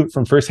tell you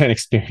from firsthand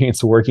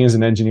experience working as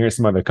an engineer at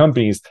some other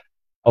companies,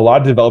 a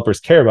lot of developers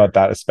care about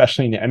that,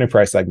 especially in the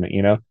enterprise segment.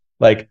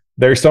 Like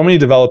there are so many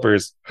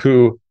developers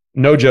who,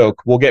 no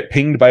joke, will get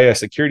pinged by a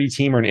security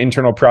team or an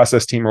internal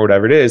process team or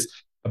whatever it is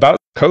about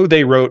code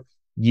they wrote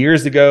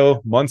years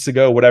ago, months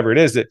ago, whatever it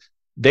is that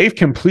they've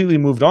completely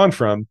moved on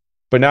from.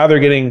 But now they're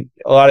getting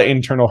a lot of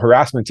internal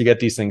harassment to get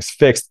these things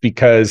fixed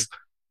because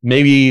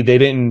maybe they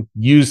didn't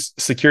use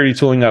security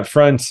tooling up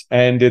front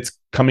and it's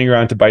coming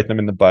around to bite them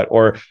in the butt.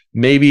 Or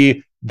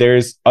maybe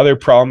there's other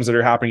problems that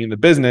are happening in the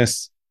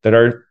business that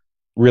are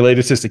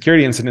related to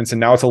security incidents. And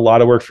now it's a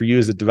lot of work for you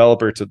as a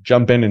developer to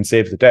jump in and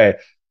save the day.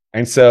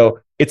 And so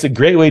it's a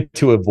great way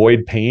to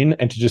avoid pain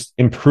and to just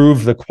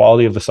improve the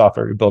quality of the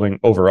software you're building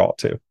overall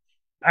too.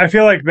 I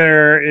feel like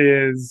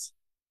there is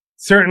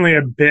certainly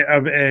a bit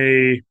of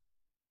a,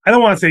 I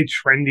don't want to say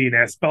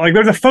trendiness, but like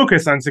there's a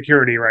focus on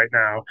security right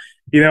now.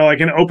 You know,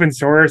 like in open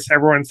source,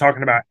 everyone's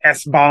talking about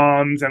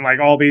S-bombs and like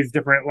all these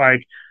different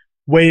like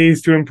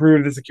ways to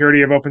improve the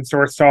security of open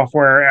source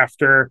software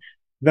after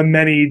the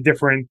many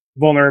different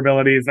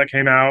vulnerabilities that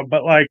came out.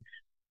 But like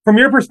from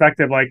your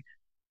perspective, like,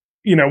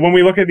 you know, when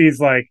we look at these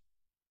like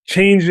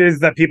changes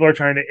that people are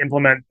trying to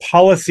implement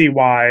policy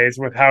wise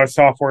with how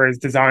software is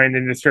designed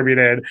and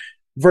distributed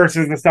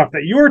versus the stuff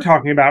that you're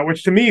talking about,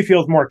 which to me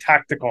feels more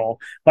tactical,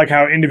 like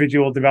how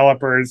individual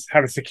developers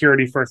have a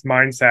security first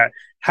mindset.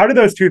 How do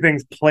those two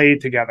things play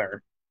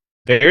together?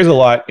 There's a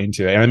lot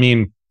into it. And I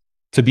mean,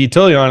 to be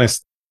totally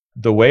honest,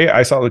 the way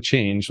I saw the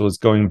change was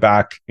going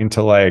back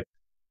into like,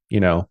 you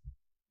know,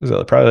 was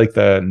it probably like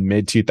the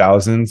mid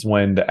 2000s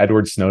when the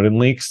Edward Snowden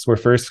leaks were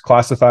first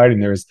classified,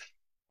 and there was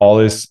all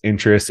this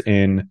interest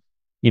in,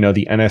 you know,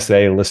 the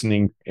NSA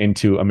listening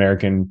into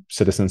American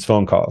citizens'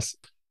 phone calls.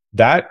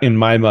 That, in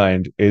my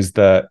mind, is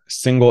the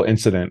single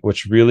incident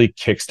which really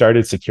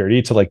kickstarted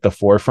security to like the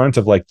forefront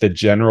of like the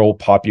general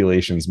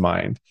population's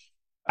mind.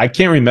 I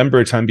can't remember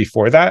a time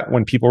before that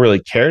when people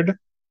really cared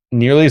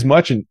nearly as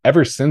much. And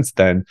ever since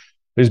then,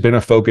 there's been a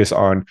focus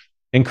on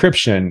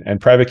encryption and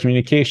private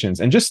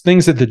communications and just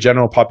things that the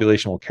general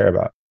population will care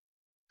about.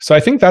 So I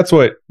think that's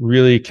what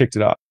really kicked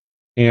it off.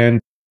 And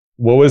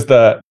what was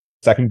the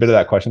second bit of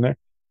that question there?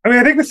 I mean,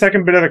 I think the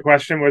second bit of the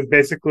question was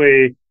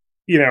basically,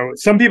 you know,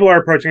 some people are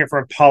approaching it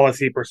from a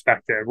policy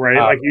perspective, right?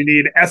 Like you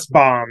need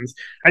S-bombs.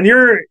 And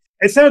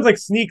it sounds like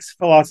Snyk's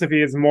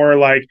philosophy is more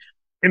like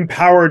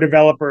empower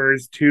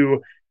developers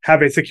to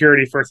have a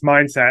security first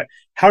mindset.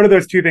 How do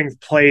those two things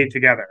play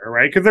together,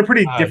 right? Because they're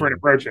pretty different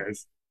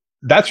approaches.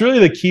 That's really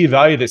the key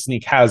value that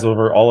Snyk has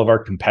over all of our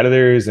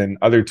competitors and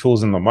other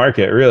tools in the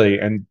market, really.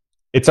 And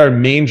it's our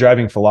main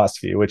driving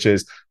philosophy, which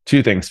is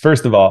two things.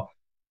 First of all,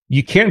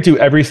 you can't do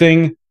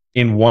everything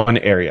in one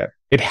area.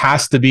 It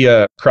has to be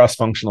a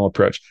cross-functional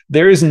approach.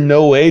 There is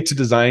no way to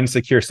design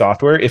secure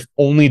software if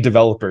only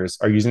developers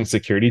are using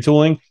security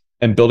tooling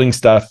and building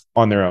stuff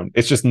on their own.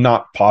 It's just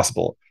not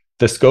possible.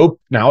 The scope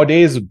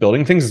nowadays of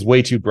building things is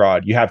way too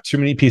broad. You have too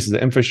many pieces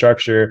of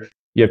infrastructure.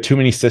 You have too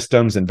many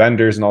systems and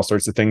vendors and all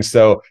sorts of things.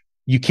 So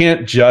you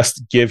can't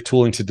just give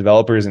tooling to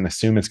developers and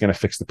assume it's going to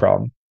fix the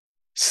problem.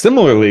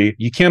 Similarly,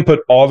 you can't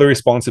put all the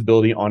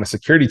responsibility on a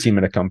security team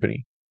at a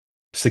company.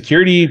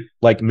 Security,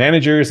 like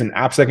managers and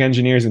AppSec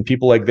engineers and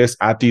people like this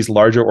at these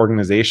larger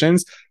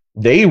organizations,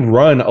 they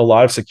run a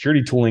lot of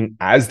security tooling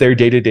as their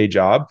day-to-day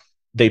job.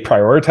 They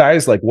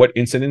prioritize like what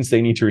incidents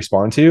they need to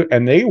respond to,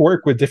 and they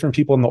work with different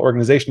people in the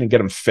organization to get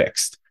them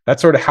fixed.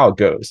 That's sort of how it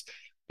goes.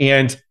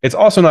 And it's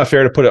also not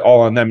fair to put it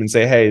all on them and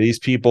say, hey, these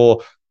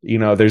people, you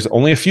know, there's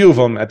only a few of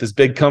them at this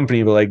big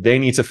company, but like they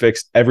need to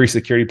fix every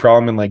security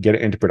problem and like get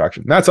it into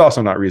production. That's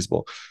also not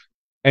reasonable.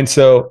 And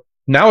so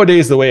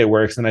nowadays, the way it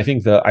works, and I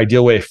think the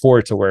ideal way for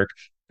it to work,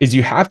 is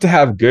you have to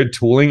have good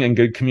tooling and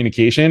good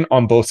communication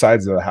on both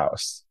sides of the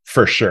house,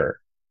 for sure.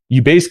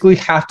 You basically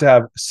have to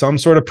have some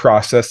sort of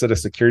process that a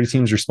security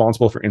team is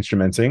responsible for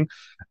instrumenting.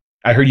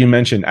 I heard you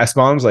mention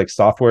S-bombs, like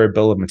software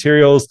bill of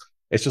materials.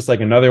 It's just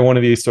like another one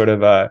of these sort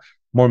of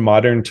more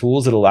modern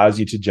tools that allows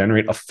you to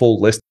generate a full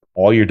list of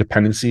all your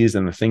dependencies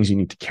and the things you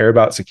need to care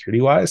about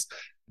security-wise.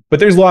 But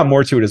there's a lot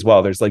more to it as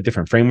well. There's like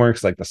different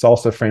frameworks, like the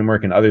Salsa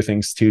framework and other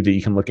things too that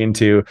you can look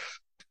into.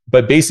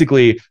 But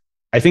basically,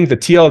 I think the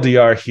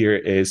TLDR here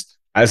is,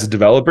 as a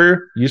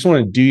developer, you just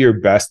want to do your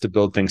best to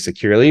build things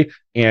securely,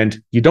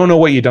 and you don't know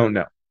what you don't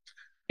know.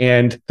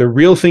 And the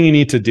real thing you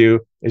need to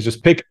do is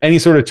just pick any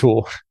sort of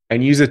tool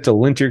and use it to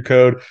lint your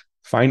code,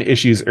 find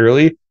issues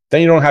early.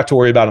 Then you don't have to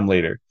worry about them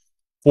later.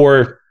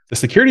 For the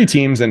security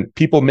teams and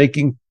people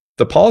making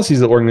the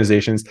policies of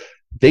organizations,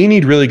 they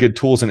need really good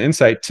tools and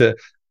insight to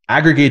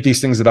aggregate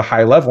these things at a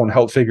high level and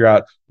help figure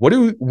out what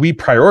do we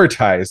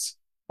prioritize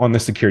on the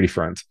security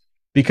front.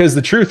 Because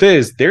the truth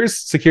is, there's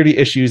security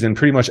issues in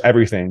pretty much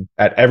everything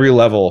at every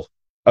level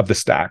of the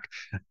stack.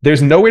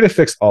 There's no way to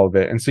fix all of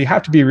it. And so you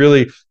have to be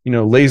really, you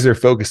know, laser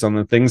focused on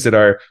the things that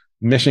are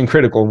mission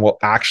critical and will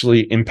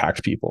actually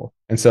impact people.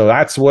 And so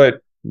that's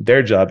what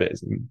their job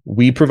is. And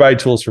we provide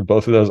tools for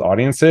both of those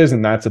audiences.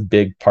 And that's a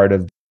big part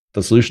of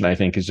the solution, I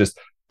think, is just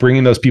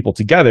bringing those people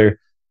together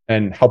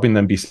and helping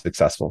them be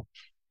successful.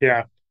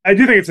 Yeah. I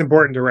do think it's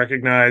important to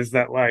recognize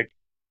that, like,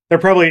 there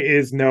probably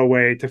is no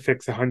way to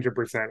fix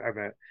 100% of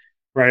it.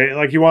 Right?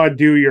 Like you want to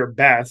do your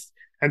best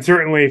and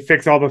certainly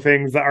fix all the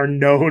things that are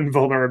known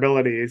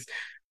vulnerabilities.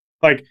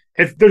 Like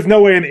if there's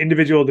no way an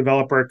individual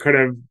developer could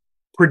have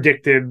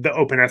predicted the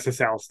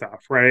OpenSSL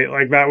stuff, right?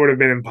 Like that would have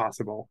been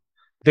impossible.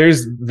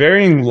 There's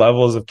varying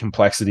levels of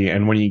complexity.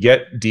 And when you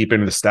get deep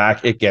into the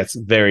stack, it gets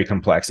very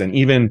complex. And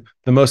even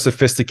the most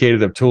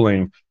sophisticated of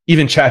tooling,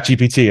 even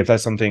ChatGPT, if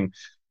that's something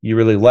you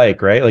really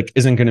like, right? Like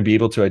isn't going to be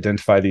able to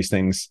identify these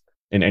things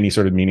in any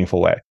sort of meaningful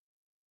way.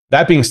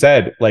 That being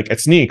said, like at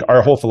Snyk,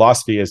 our whole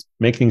philosophy is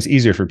make things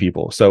easier for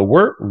people. So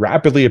we're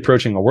rapidly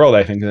approaching a world,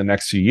 I think, in the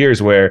next few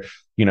years where,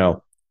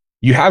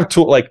 you have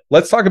to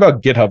let's talk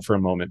about GitHub for a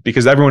moment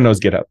because everyone knows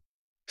GitHub.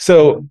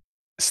 So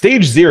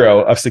stage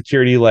 0 of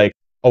security, like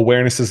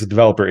awareness as a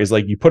developer is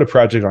like you put a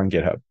project on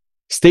GitHub.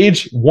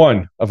 Stage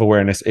 1 of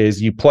awareness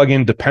is you plug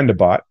in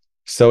Dependabot.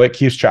 So it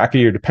keeps track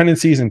of your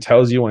dependencies and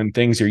tells you when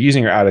things you're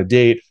using are out of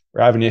date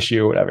or have an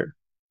issue or whatever.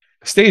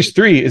 Stage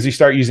 3 is you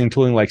start using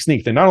tooling like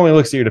Snyk that not only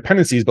looks at your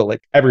dependencies, but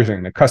like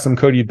everything, the custom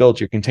code you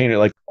built, your container,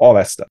 like all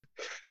that stuff.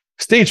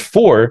 Stage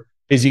 4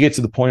 is you get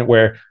to the point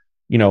where,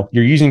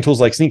 you're using tools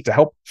like Snyk to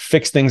help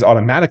fix things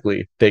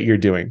automatically that you're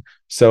doing.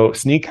 So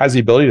Snyk has the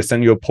ability to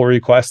send you a pull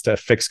request to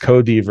fix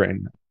code that you've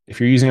written.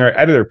 If you're using our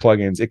editor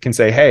plugins, it can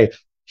say, hey,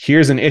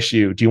 here's an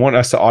issue. Do you want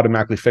us to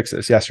automatically fix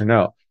this? Yes or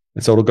no?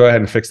 And so it'll go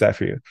ahead and fix that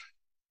for you.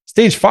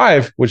 Stage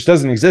 5, which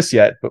doesn't exist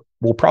yet, but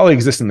will probably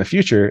exist in the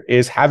future,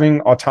 is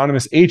having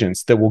autonomous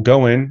agents that will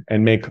go in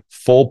and make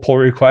full pull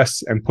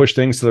requests and push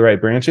things to the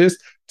right branches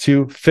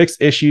to fix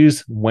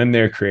issues when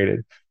they're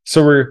created.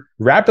 So we're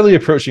rapidly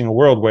approaching a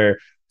world where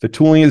the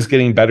tooling is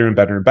getting better and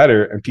better and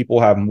better, and people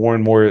have more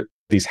and more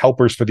these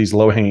helpers for these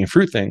low-hanging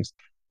fruit things.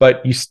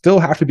 But you still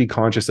have to be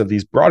conscious of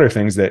these broader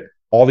things that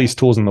all these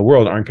tools in the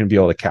world aren't going to be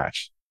able to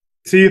catch.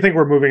 So you think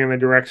we're moving in the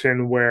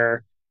direction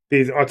where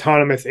these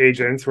autonomous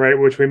agents, right,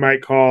 which we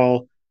might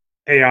call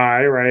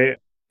AI, right,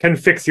 can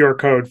fix your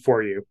code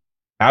for you?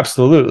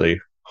 Absolutely.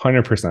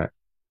 100%.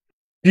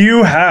 Do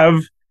you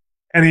have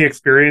any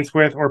experience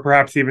with, or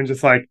perhaps even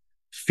just like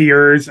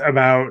fears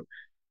about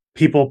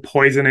people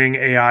poisoning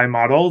AI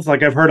models?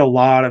 Like I've heard a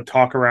lot of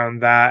talk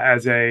around that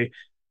as a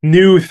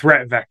new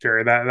threat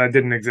vector that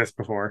didn't exist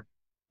before.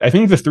 I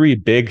think the 3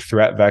 big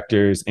threat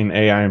vectors in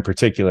AI in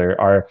particular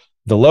are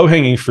the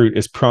low-hanging fruit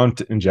is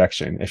prompt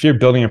injection. If you're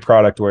building a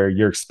product where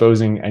you're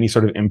exposing any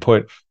sort of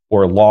input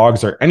or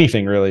logs or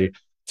anything really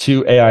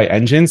to AI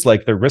engines,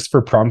 like the risk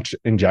for prompt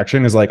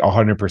injection is like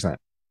 100%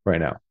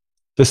 right now.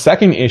 The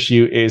second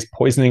issue is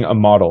poisoning a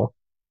model.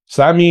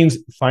 So that means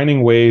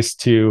finding ways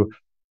to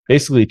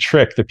basically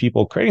trick the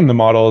people creating the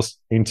models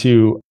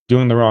into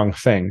doing the wrong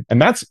thing.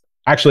 And that's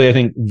actually, I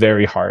think,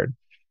 very hard.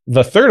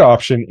 The third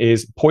option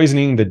is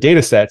poisoning the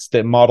data sets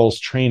that models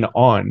train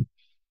on.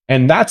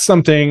 And that's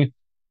something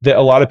that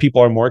a lot of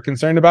people are more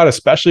concerned about,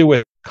 especially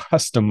with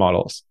custom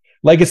models.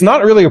 Like it's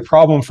not really a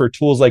problem for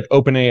tools like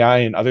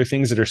OpenAI and other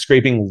things that are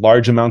scraping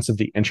large amounts of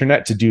the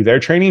internet to do their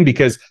training,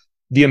 because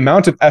the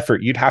amount of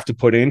effort you'd have to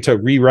put in to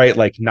rewrite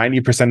like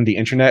 90% of the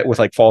internet with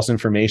like false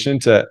information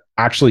to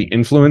actually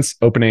influence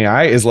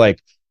OpenAI is like,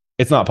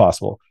 it's not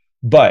possible.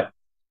 But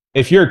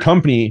if you're a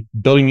company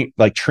building,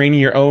 like training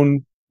your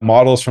own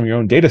models from your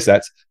own data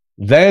sets,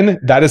 then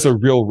that is a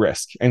real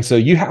risk. And so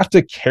you have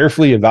to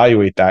carefully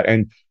evaluate that.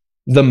 And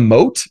the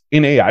moat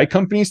in AI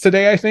companies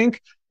today, I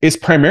think, is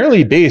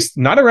primarily based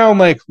not around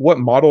like what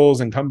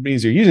models and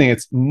companies you're using.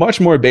 It's much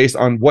more based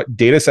on what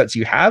data sets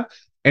you have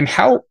and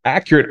how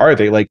accurate are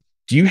they. Like,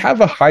 do you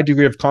have a high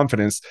degree of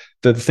confidence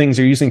that the things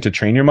you're using to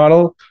train your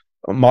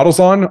models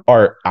on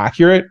are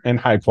accurate and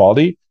high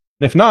quality?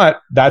 And if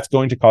not, that's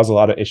going to cause a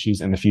lot of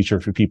issues in the future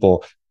for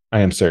people, I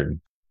am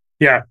certain.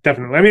 Yeah,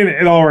 definitely. I mean,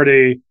 it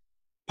already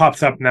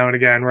pops up now and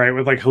again, right,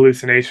 with like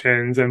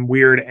hallucinations and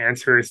weird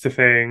answers to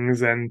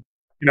things, and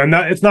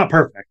it's not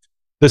perfect.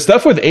 The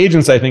stuff with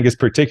agents, I think, is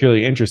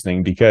particularly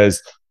interesting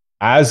because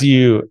as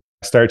you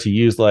start to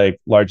use like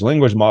large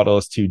language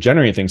models to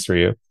generate things for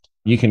you,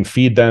 you can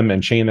feed them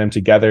and chain them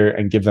together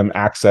and give them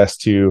access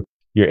to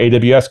your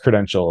AWS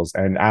credentials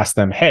and ask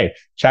them, hey,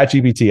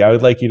 ChatGPT, I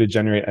would like you to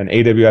generate an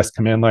AWS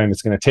command line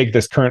that's going to take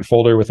this current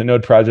folder with a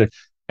node project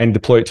and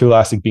deploy it to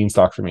Elastic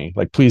Beanstalk for me.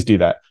 Like, please do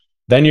that.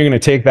 Then you're going to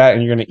take that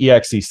and you're going to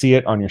exec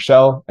it on your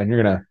shell and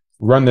you're going to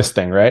run this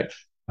thing, right?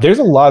 There's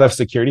a lot of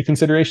security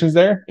considerations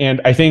there. And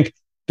I think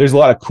there's a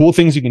lot of cool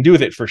things you can do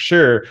with it for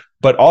sure,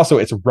 but also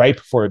it's ripe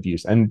for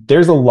abuse. And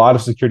there's a lot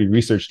of security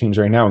research teams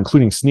right now,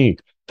 including Snyk,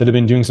 that have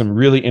been doing some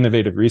really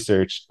innovative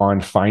research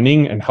on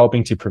finding and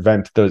helping to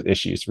prevent those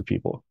issues for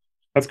people.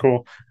 That's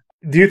cool.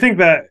 Do you think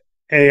that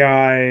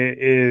AI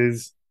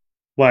is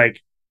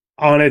like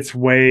on its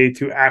way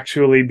to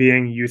actually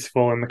being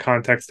useful in the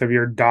context of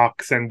your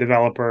docs and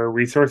developer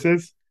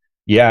resources?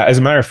 Yeah, as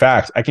a matter of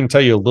fact, I can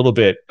tell you a little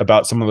bit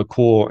about some of the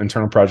cool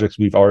internal projects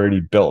we've already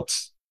built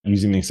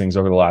using these things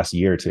over the last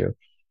year or two.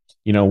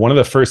 One of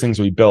the first things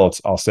we built,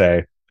 I'll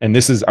say, and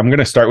I'm going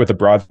to start with a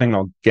broad thing,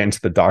 I'll get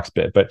into the docs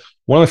bit, but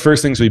one of the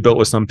first things we built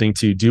was something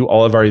to do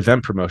all of our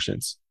event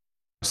promotions.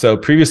 So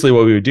previously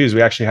what we would do is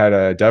we actually had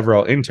a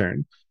DevRel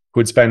intern who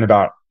would spend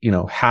about,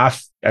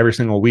 half every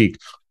single week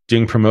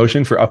doing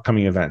promotion for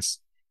upcoming events.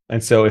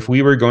 And so if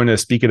we were going to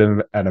speak at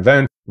an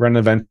event, run an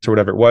event or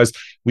whatever it was,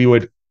 we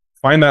would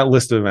find that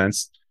list of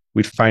events.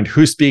 We'd find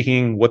who's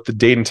speaking, what the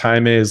date and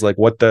time is, like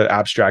what the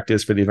abstract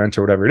is for the event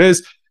or whatever it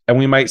is. and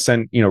we might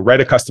send,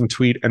 write a custom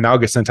tweet, and that'll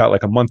get sent out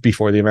like a month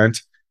before the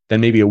event,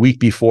 then maybe a week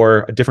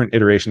before a different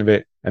iteration of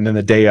it, and then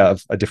the day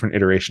of a different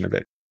iteration of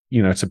it,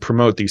 to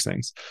promote these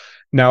things.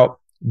 Now,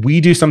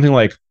 we do something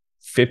like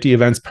 50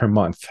 events per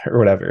month or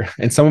whatever.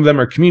 And some of them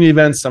are community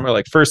events, some are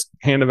like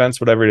first-hand events,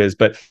 whatever it is,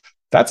 but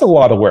that's a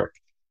lot of work.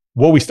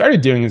 What we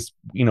started doing is,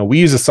 we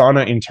use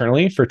Asana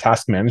internally for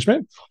task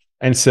management.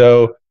 And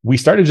so we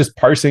started just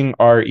parsing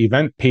our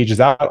event pages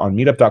out on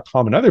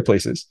meetup.com and other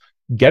places,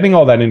 getting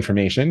all that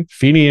information,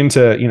 feeding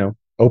into,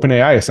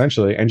 OpenAI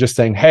essentially, and just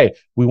saying, hey,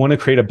 we want to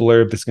create a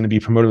blurb that's going to be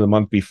promoted the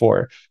month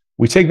before.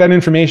 We take that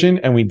information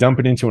and we dump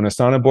it into an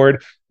Asana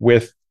board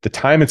with the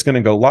time it's going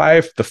to go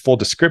live, the full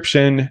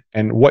description,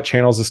 and what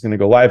channels it's going to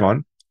go live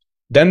on.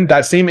 Then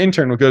that same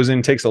intern goes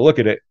in, takes a look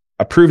at it,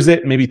 approves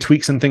it, maybe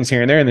tweaks some things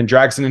here and there, and then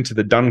drags it into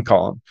the done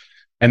column.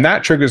 And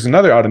that triggers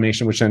another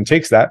automation, which then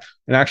takes that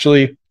and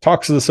actually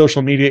talks to the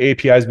social media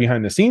APIs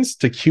behind the scenes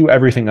to queue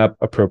everything up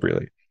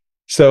appropriately.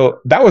 So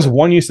that was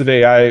one use of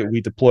AI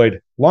we deployed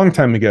a long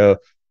time ago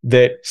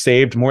that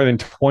saved more than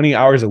 20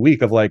 hours a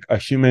week of like a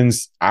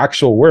human's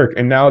actual work.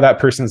 And now that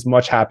person's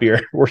much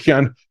happier working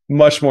on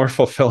much more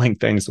fulfilling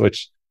things,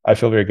 which I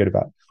feel very good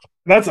about.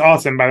 That's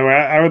awesome, by the way.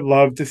 I would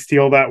love to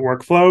steal that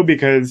workflow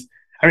because,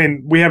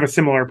 we have a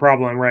similar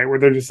problem, right? Where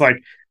there's just like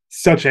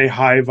such a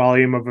high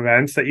volume of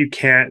events that you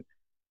can't,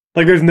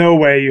 like, there's no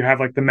way you have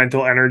like the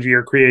mental energy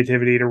or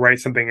creativity to write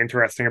something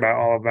interesting about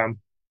all of them.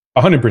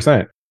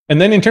 100%. And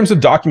then in terms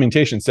of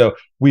documentation, so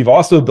we've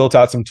also built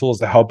out some tools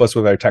to help us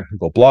with our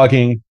technical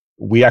blogging.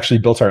 We actually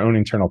built our own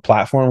internal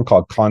platform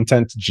called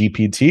Content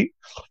GPT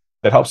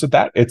that helps with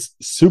that. It's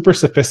super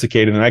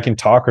sophisticated, and I can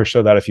talk or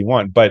show that if you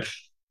want. But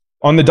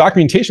on the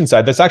documentation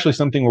side, that's actually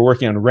something we're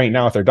working on right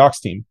now with our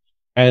docs team.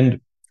 And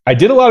I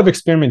did a lot of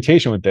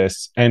experimentation with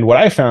this. And what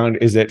I found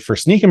is that for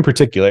Snyk in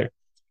particular,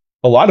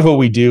 a lot of what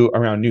we do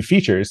around new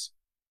features,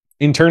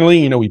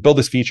 internally, we build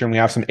this feature and we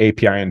have some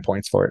API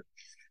endpoints for it.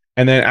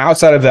 And then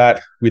outside of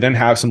that, we then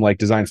have some like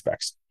design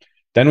specs.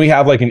 Then we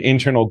have like an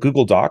internal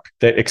Google Doc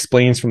that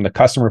explains from the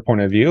customer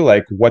point of view,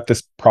 like what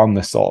this problem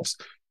this solves.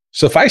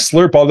 So if I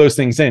slurp all those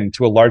things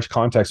into a large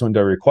context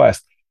window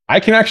request, I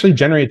can actually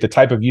generate the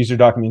type of user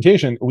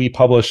documentation we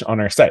publish on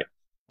our site.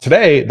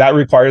 Today, that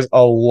requires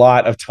a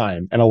lot of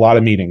time and a lot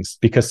of meetings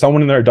because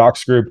someone in their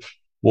docs group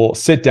will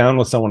sit down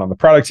with someone on the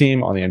product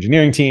team, on the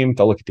engineering team.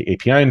 They'll look at the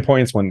API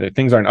endpoints. When the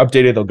things aren't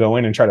updated, they'll go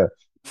in and try to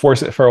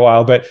force it for a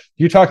while. But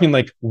you're talking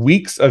like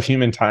weeks of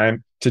human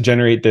time to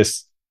generate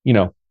this,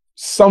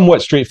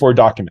 somewhat straightforward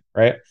document,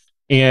 right?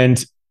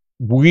 And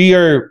we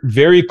are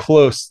very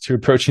close to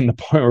approaching the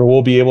point where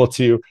we'll be able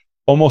to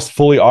almost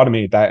fully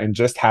automate that and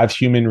just have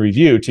human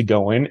review to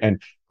go in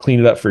and clean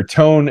it up for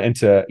tone and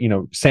to,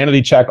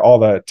 sanity check all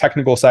the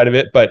technical side of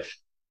it. But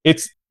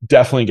it's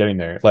definitely getting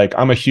there. Like,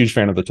 I'm a huge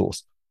fan of the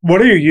tools. What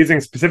are you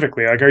using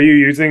specifically? Like, are you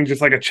using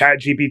just like a chat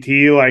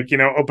GPT, like,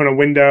 open a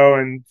window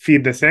and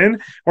feed this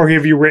in? Or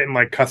have you written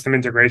like custom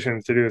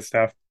integrations to do this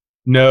stuff?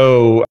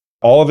 No,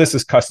 all of this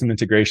is custom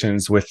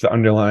integrations with the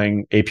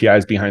underlying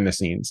APIs behind the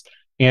scenes.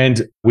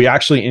 And we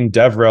actually in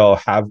DevRel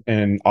have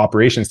an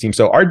operations team.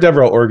 So our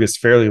DevRel org is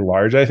fairly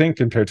large, I think,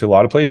 compared to a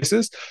lot of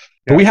places.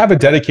 But we have a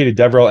dedicated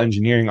DevRel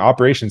engineering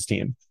operations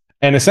team.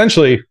 And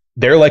essentially,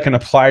 they're like an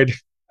applied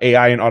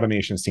AI and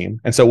automations team.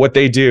 And so what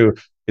they do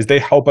is they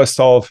help us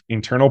solve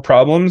internal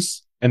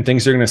problems and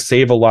things that are going to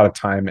save a lot of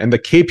time. And the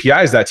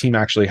KPIs that team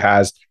actually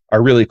has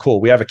are really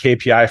cool. We have a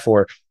KPI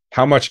for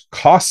how much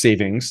cost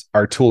savings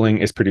our tooling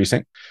is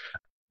producing,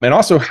 and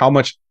also how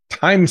much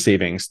time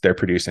savings they're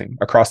producing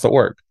across the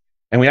org.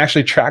 And we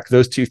actually track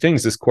those two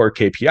things as core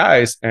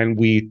KPIs, and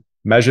we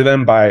measure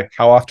them by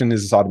how often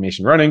is this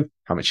automation running,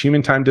 how much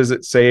human time does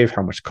it save,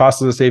 how much cost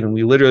does it save, and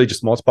we literally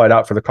just multiply it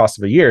out for the cost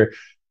of a year.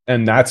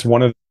 And that's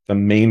one of the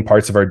main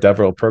parts of our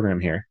DevRel program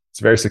here. It's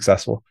very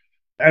successful.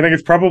 I think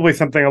it's probably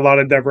something a lot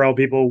of DevRel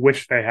people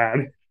wish they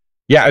had.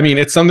 Yeah,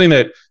 it's something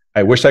that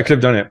I wish I could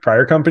have done at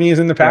prior companies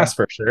in the past,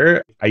 for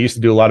sure. I used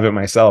to do a lot of it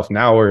myself.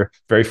 Now we're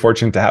very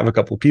fortunate to have a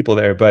couple of people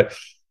there. But,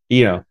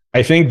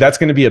 I think that's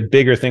going to be a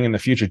bigger thing in the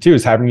future too,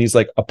 is having these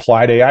like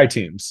applied AI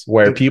teams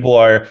where people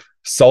are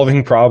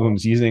solving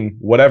problems using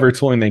whatever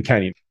tooling they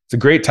can. It's a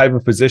great type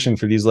of position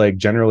for these like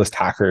generalist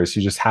hackers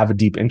who just have a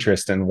deep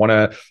interest and want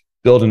to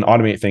build and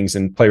automate things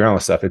and play around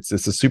with stuff. It's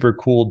a super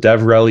cool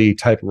DevRel-y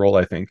type role,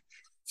 I think.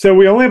 So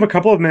we only have a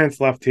couple of minutes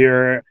left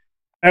here.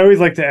 I always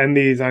like to end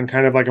these on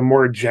kind of like a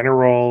more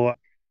general,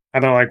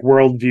 like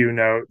worldview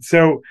note.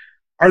 So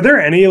are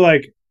there any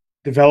like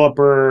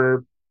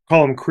developer,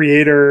 call them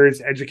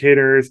creators,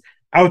 educators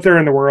out there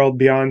in the world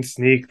beyond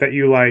Snyk that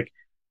you like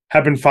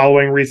have been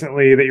following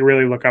recently that you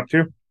really look up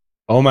to?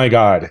 Oh my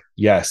God.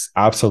 Yes,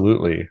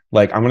 absolutely.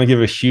 Like, I'm going to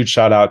give a huge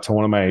shout out to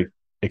one of my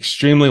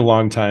extremely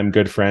longtime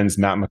good friends,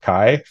 Matt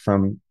Mackay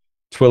from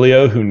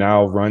Twilio, who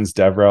now runs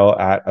DevRel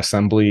at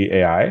Assembly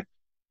AI.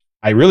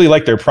 I really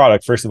like their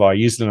product. First of all, I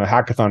used it in a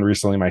hackathon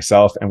recently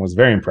myself and was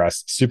very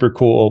impressed. Super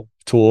cool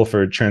tool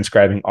for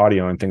transcribing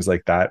audio and things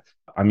like that.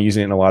 I'm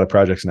using it in a lot of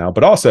projects now,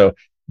 but also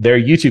their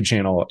YouTube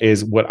channel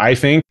is what I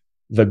think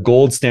the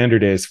gold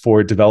standard is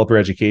for developer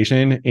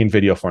education in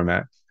video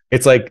format.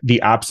 It's like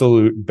the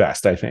absolute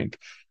best, I think.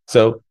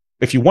 So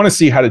if you want to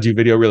see how to do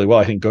video really well,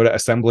 I think go to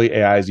Assembly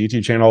AI's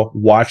YouTube channel,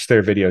 watch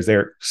their videos.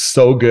 They're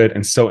so good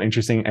and so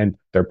interesting, and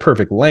they're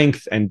perfect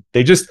length, and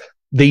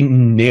they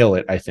nail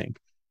it, I think.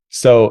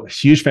 So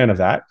huge fan of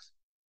that.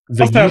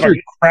 The Also have a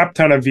user, crap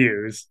ton of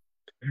views.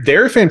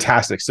 they're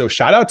fantastic. So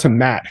shout out to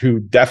Matt, who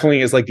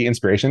definitely is like the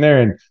inspiration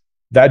there. And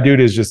that dude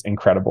is just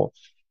incredible.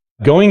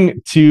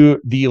 Going to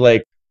the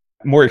like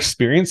more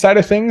experienced side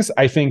of things,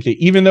 I think that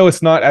even though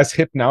it's not as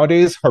hip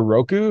nowadays,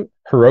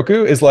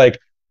 Heroku is like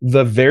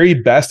the very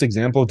best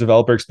example of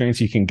developer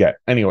experience you can get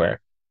anywhere.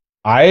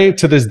 I,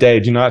 to this day,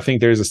 do not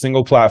think there's a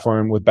single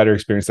platform with better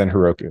experience than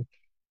Heroku.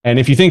 And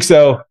if you think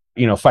so,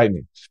 fight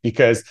me,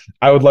 because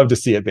I would love to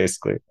see it,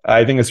 basically.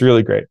 I think it's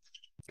really great.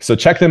 So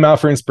check them out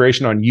for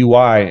inspiration on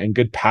UI and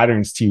good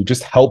patterns to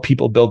just help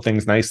people build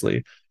things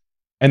nicely.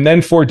 And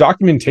then for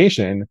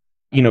documentation,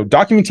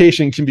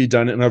 documentation can be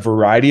done in a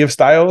variety of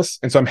styles.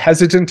 And so I'm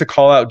hesitant to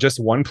call out just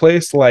one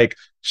place. Like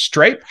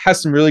Stripe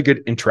has some really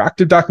good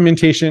interactive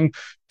documentation.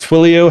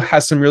 Twilio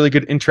has some really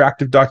good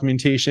interactive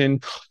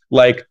documentation.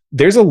 Like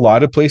there's a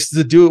lot of places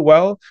to do it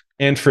well.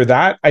 And for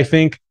that, I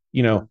think,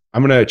 I'm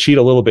going to cheat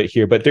a little bit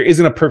here, but there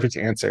isn't a perfect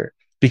answer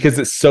because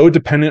it's so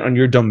dependent on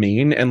your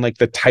domain and like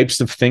the types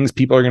of things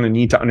people are going to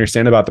need to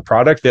understand about the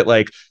product that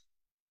like,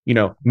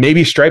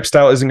 maybe Stripe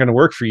style isn't going to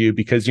work for you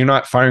because you're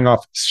not firing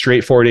off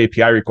straightforward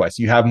API requests.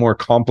 You have more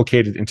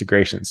complicated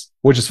integrations,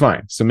 which is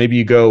fine. So maybe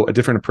you go a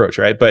different approach,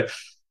 right? But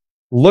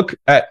look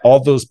at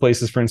all those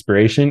places for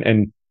inspiration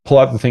and pull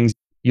out the things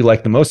you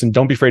like the most, and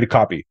don't be afraid to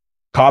copy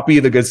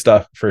the good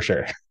stuff for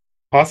sure.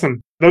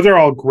 Awesome. Those are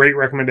all great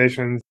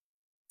recommendations.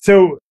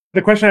 So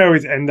the question I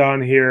always end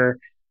on here,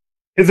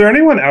 is there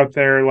anyone out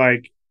there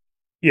like,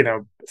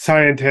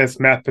 scientist,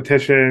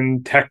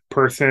 mathematician, tech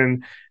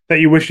person that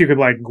you wish you could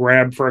like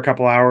grab for a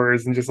couple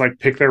hours and just like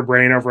pick their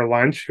brain over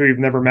lunch who you've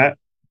never met?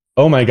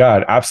 Oh my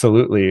God,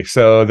 absolutely.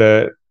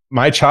 So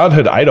my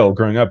childhood idol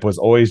growing up was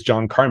always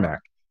John Carmack,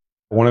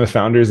 one of the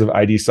founders of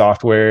ID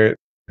Software,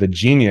 the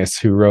genius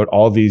who wrote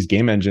all these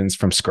game engines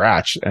from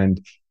scratch. And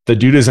the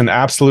dude is an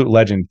absolute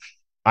legend.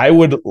 I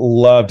would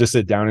love to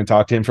sit down and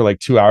talk to him for like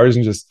 2 hours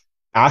and just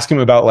ask him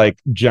about like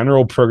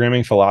general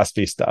programming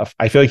philosophy stuff.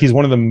 I feel like he's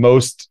one of the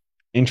most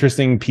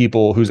interesting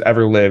people who's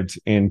ever lived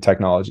in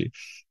technology.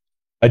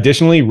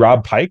 Additionally,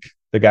 Rob Pike,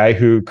 the guy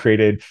who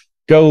created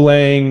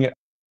Golang,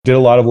 did a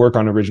lot of work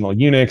on original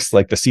Unix,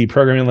 like the C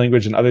programming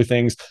language and other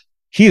things.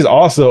 He's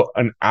also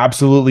an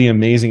absolutely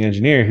amazing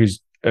engineer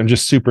I'm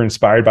just super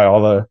inspired by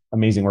all the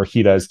amazing work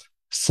he does.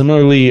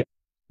 Similarly,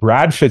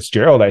 Brad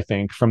Fitzgerald, I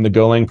think, from the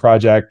Golang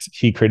project,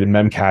 he created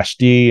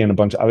Memcached and a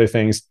bunch of other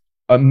things.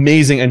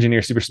 Amazing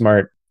engineer, super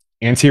smart.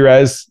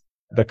 Antirez,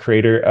 the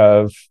creator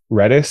of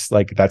Redis,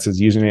 like that's his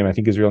username. I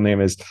think his real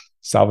name is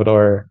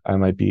Salvador. I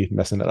might be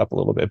messing it up a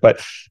little bit,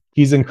 but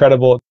he's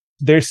incredible.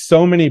 There's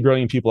so many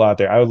brilliant people out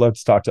there. I would love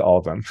to talk to all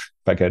of them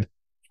if I could.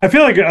 I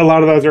feel like a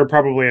lot of those are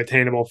probably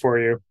attainable for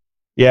you.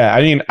 Yeah,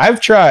 I mean,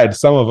 I've tried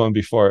some of them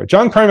before.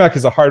 John Carmack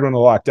is a hard one to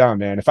lock down,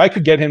 man. If I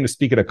could get him to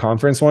speak at a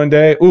conference one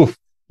day,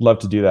 love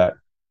to do that.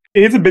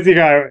 He's a busy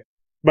guy,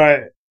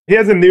 but he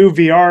has a new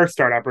VR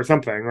startup or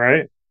something,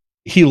 right?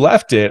 He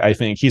left it, I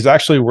think. He's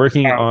actually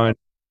working on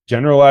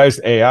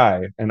generalized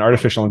AI and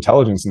artificial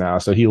intelligence now.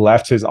 So he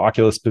left his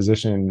Oculus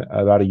position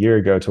about a year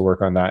ago to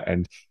work on that.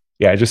 And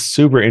yeah, just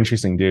super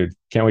interesting, dude.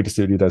 Can't wait to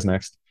see what he does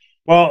next.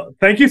 Well,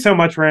 thank you so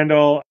much,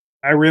 Randall.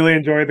 I really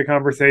enjoyed the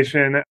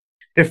conversation.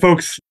 If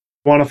folks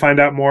want to find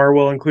out more,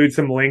 we'll include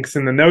some links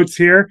in the notes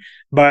here.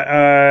 But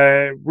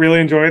really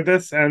enjoyed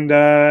this and,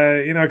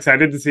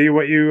 excited to see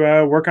what you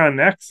work on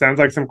next. Sounds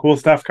like some cool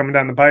stuff coming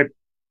down the pipe.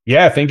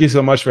 Yeah, thank you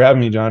so much for having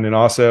me, John. And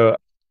also, I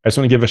just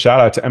want to give a shout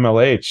out to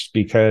MLH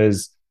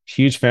because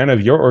huge fan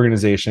of your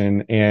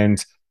organization.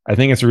 And I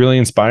think it's really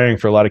inspiring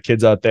for a lot of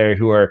kids out there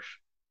who are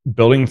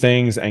building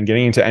things and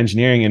getting into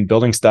engineering and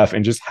building stuff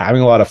and just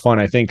having a lot of fun.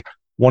 I think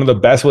one of the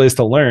best ways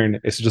to learn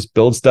is to just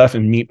build stuff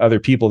and meet other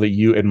people that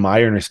you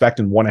admire and respect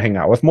and want to hang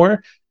out with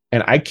more.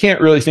 And I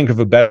can't really think of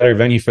a better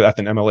venue for that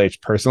than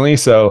MLH personally.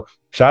 So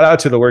shout out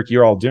to the work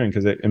you're all doing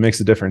because it makes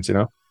a difference,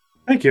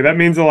 Thank you. That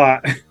means a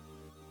lot.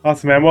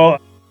 Awesome, man. Well,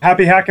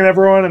 happy hacking,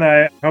 everyone. And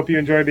I hope you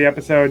enjoyed the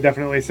episode.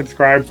 Definitely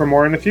subscribe for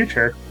more in the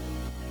future.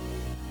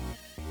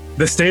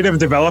 The State of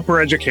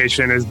Developer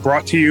Education is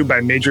brought to you by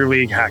Major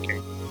League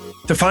Hacking.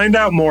 To find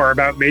out more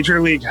about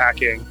Major League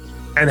Hacking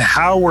and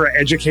how we're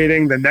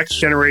educating the next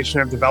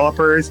generation of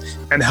developers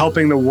and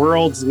helping the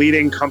world's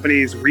leading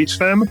companies reach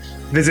them,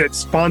 visit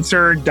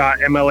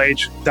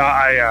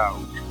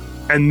sponsor.mlh.io.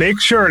 And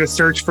make sure to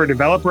search for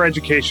Developer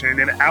Education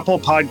in Apple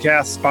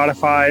Podcasts,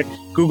 Spotify,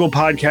 Google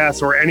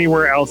Podcasts, or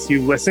anywhere else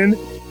you listen,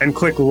 and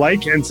click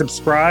like and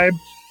subscribe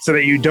so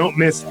that you don't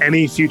miss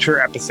any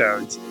future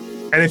episodes.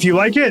 And if you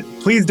like it,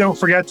 please don't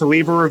forget to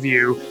leave a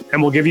review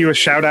and we'll give you a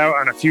shout out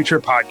on a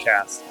future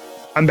podcast.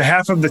 On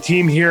behalf of the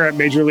team here at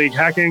Major League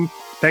Hacking,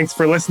 thanks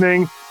for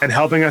listening and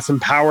helping us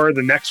empower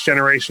the next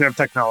generation of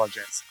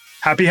technologists.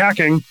 Happy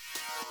hacking!